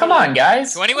 Oh, come on,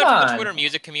 guys! To anyone from the Twitter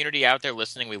music community out there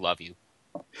listening, we love you.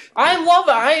 I love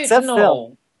it. I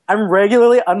know. I'm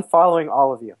regularly unfollowing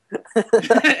all of you,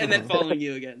 and then following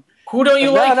you again. Who don't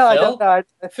you like, Phil?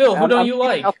 Phil, who don't you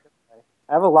like? I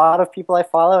have a lot of people I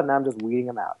follow, and I'm just weeding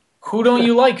them out. Who don't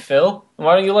you like, Phil?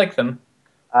 Why don't you like them?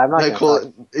 I'm not.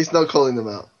 He's not calling them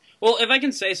out. Well, if I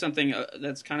can say something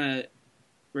that's kind of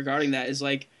regarding that, is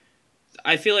like,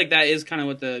 I feel like that is kind of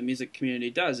what the music community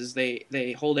does, is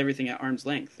they hold everything at arm's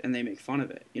length and they make fun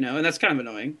of it, you know, and that's kind of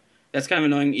annoying. That's kind of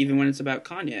annoying even when it's about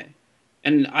Kanye.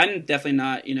 And I'm definitely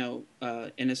not, you know,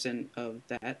 innocent of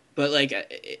that. But, like,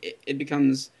 it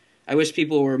becomes, I wish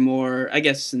people were more, I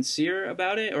guess, sincere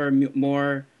about it, or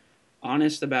more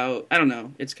honest about, I don't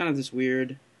know. It's kind of this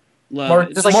weird love.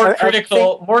 More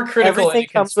critical. Everything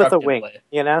comes with a wink,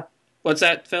 you know? What's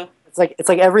that, Phil? It's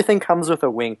like everything comes with a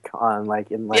wink on,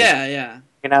 like, in, like, yeah,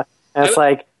 you know, and it's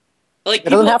like it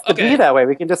doesn't have to be that way.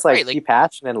 We can just like be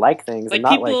passionate and like things, like,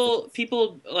 and not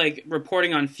people like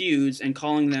reporting on feuds and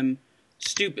calling them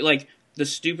stupid, like the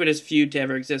stupidest feud to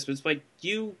ever exist. But it's like,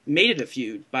 you made it a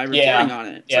feud by reporting on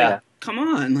it. It's like, come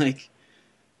on, like,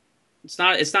 it's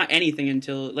not anything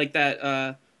until, like,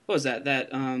 that. What was that?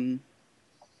 That no,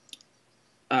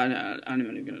 I'm not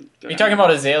even gonna. You're talking about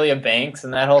Azalea Banks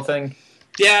and that whole thing.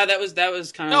 Yeah, that was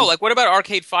kind of... No, like, what about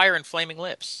Arcade Fire and Flaming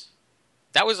Lips?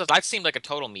 That seemed like a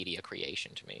total media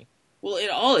creation to me. Well, it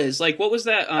all is. Like, what was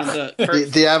that?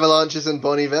 The Avalanches and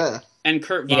Bon Iver. And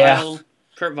Kurt Vile. Yeah.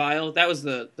 Kurt Vile. That was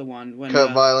the one. When,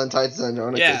 Kurt Vile and Titus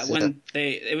Andronicus. Yeah, when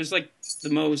it was, like, the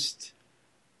most...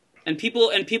 And people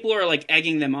are, like,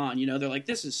 egging them on, you know? They're like,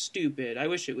 this is stupid. I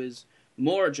wish it was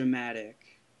more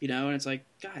dramatic, you know? And it's like,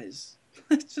 guys...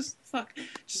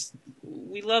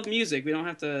 we love music. We don't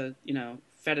have to, you know,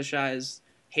 fetishize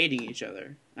hating each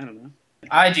other. I don't know.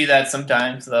 I do that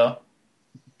sometimes, though.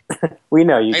 We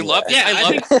know you. I love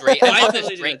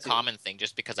this Drake Common thing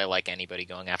just because I like anybody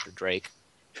going after Drake.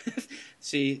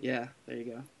 See, yeah, there you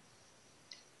go.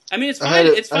 I mean, it's fine.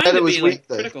 It's fine to be like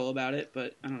critical about it,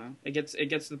 but I don't know. It gets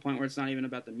to the point where it's not even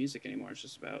about the music anymore. It's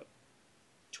just about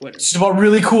Twitter. It's just about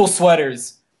really cool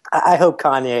sweaters. I hope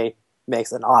Kanye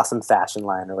makes an awesome fashion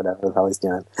line or whatever the hell he's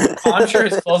doing. I'm sure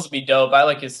his clothes will be dope. I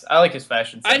like his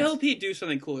fashion sense. I'd hope he'd do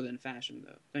something cooler than fashion,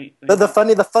 though.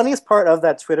 The funniest part of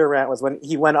that Twitter rant was when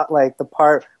he went, like, the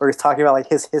part where he's talking about, like,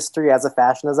 his history as a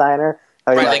fashion designer.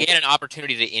 Right, like, he had an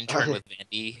opportunity to intern with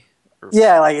Vandy.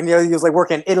 Yeah, like, and, you know, he was, like,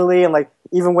 working in Italy, and, like,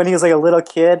 even when he was like a little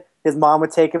kid, his mom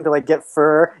would take him to like get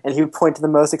fur, and he would point to the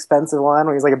most expensive one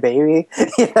when he was like a baby.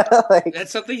 Like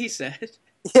that's something he said.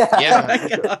 Yeah. Oh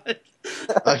my god.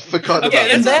 I forgot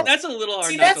Okay, about that's a little hard.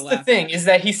 See, not that's to the laugh thing at. is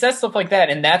that he says stuff like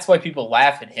that, and that's why people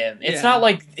laugh at him. It's Yeah. not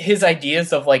like his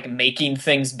ideas of like making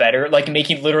things better, like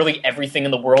making literally everything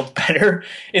in the world better,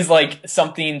 is like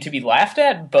something to be laughed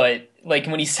at. But like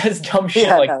when he says dumb shit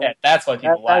Yeah, like no, that, that's why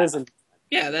people that laugh. isn't.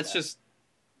 Yeah, that's just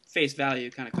face value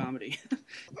kind of comedy.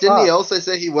 Didn't he also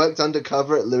say he worked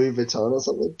undercover at Louis Vuitton or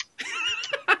something?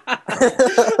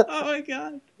 Oh my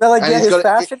god. No, like And yeah, he's his got-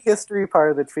 fashion history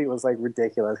part of the tweet was like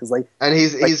ridiculous. Cause like, And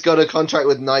he's got a contract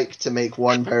with Nike to make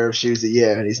one pair of shoes a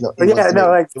year, and he's not. He wants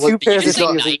to make, he two wants- pairs of just say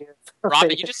shoes. Nike? Rob,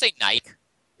 did you just say Nike?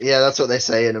 Yeah, that's what they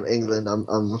say in England.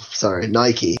 I'm sorry,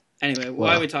 Nike. Anyway,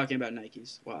 why are we talking about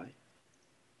Nikes? Why?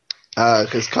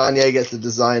 Because Kanye gets to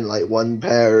design like one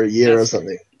pair a year or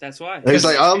something. That's why. And he's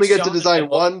like, I only get to Sean design and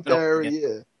one Will- pair a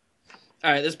year.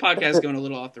 All right, this podcast is going a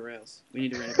little off the rails. We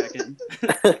need to rein it back in.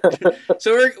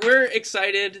 So we're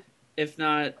excited, if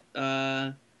not,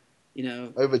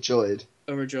 Overjoyed.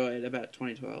 overjoyed about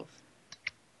 2012.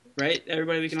 Right?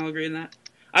 Everybody, we can all agree on that.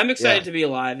 I'm excited to be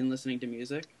alive and listening to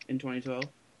music in 2012.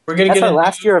 We're gonna That's get our a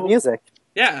last year of music.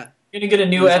 Yeah. We're gonna get a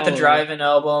new It's At the all Drive-In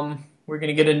album. We're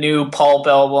gonna get a new Pulp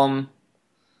album.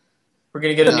 We're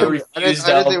gonna get a new Refused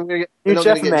I don't album. think we're New not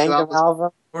Jeff going to get new Mangum albums.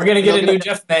 album. We're gonna get a new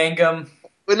Jeff Mangum.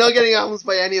 We're not getting albums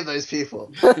by any of those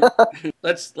people.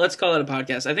 Let's call it a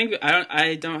podcast. I think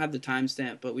I don't have the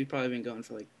timestamp, but we've probably been going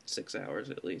for like 6 hours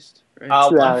at least, right?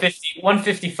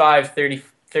 155, 30,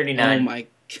 39. Oh my god.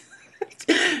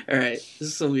 All right.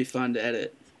 This will be fun to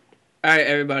edit. All right,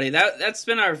 everybody. That's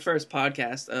been our first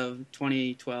podcast of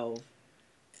 2012.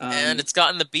 And it's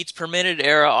gotten the Beats Per Minute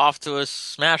era off to a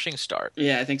smashing start.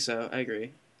 Yeah, I think so. I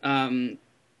agree.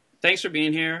 Thanks for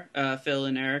being here, Phil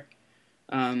and Eric.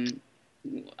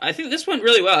 I think this went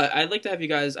really well. I'd like to have you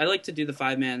guys. I like to do the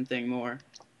 5-man thing more.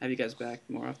 Have you guys back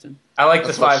more often. I like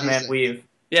That's the what she 5-man said. weave.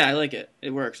 Yeah, I like it. It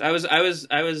works. I was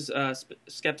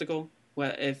skeptical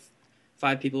if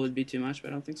 5 people would be too much, but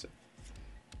I don't think so.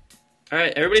 All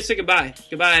right, everybody say goodbye.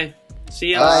 Goodbye.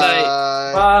 See you on the site.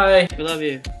 Bye. We love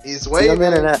you. He's See you on waving. the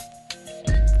internet.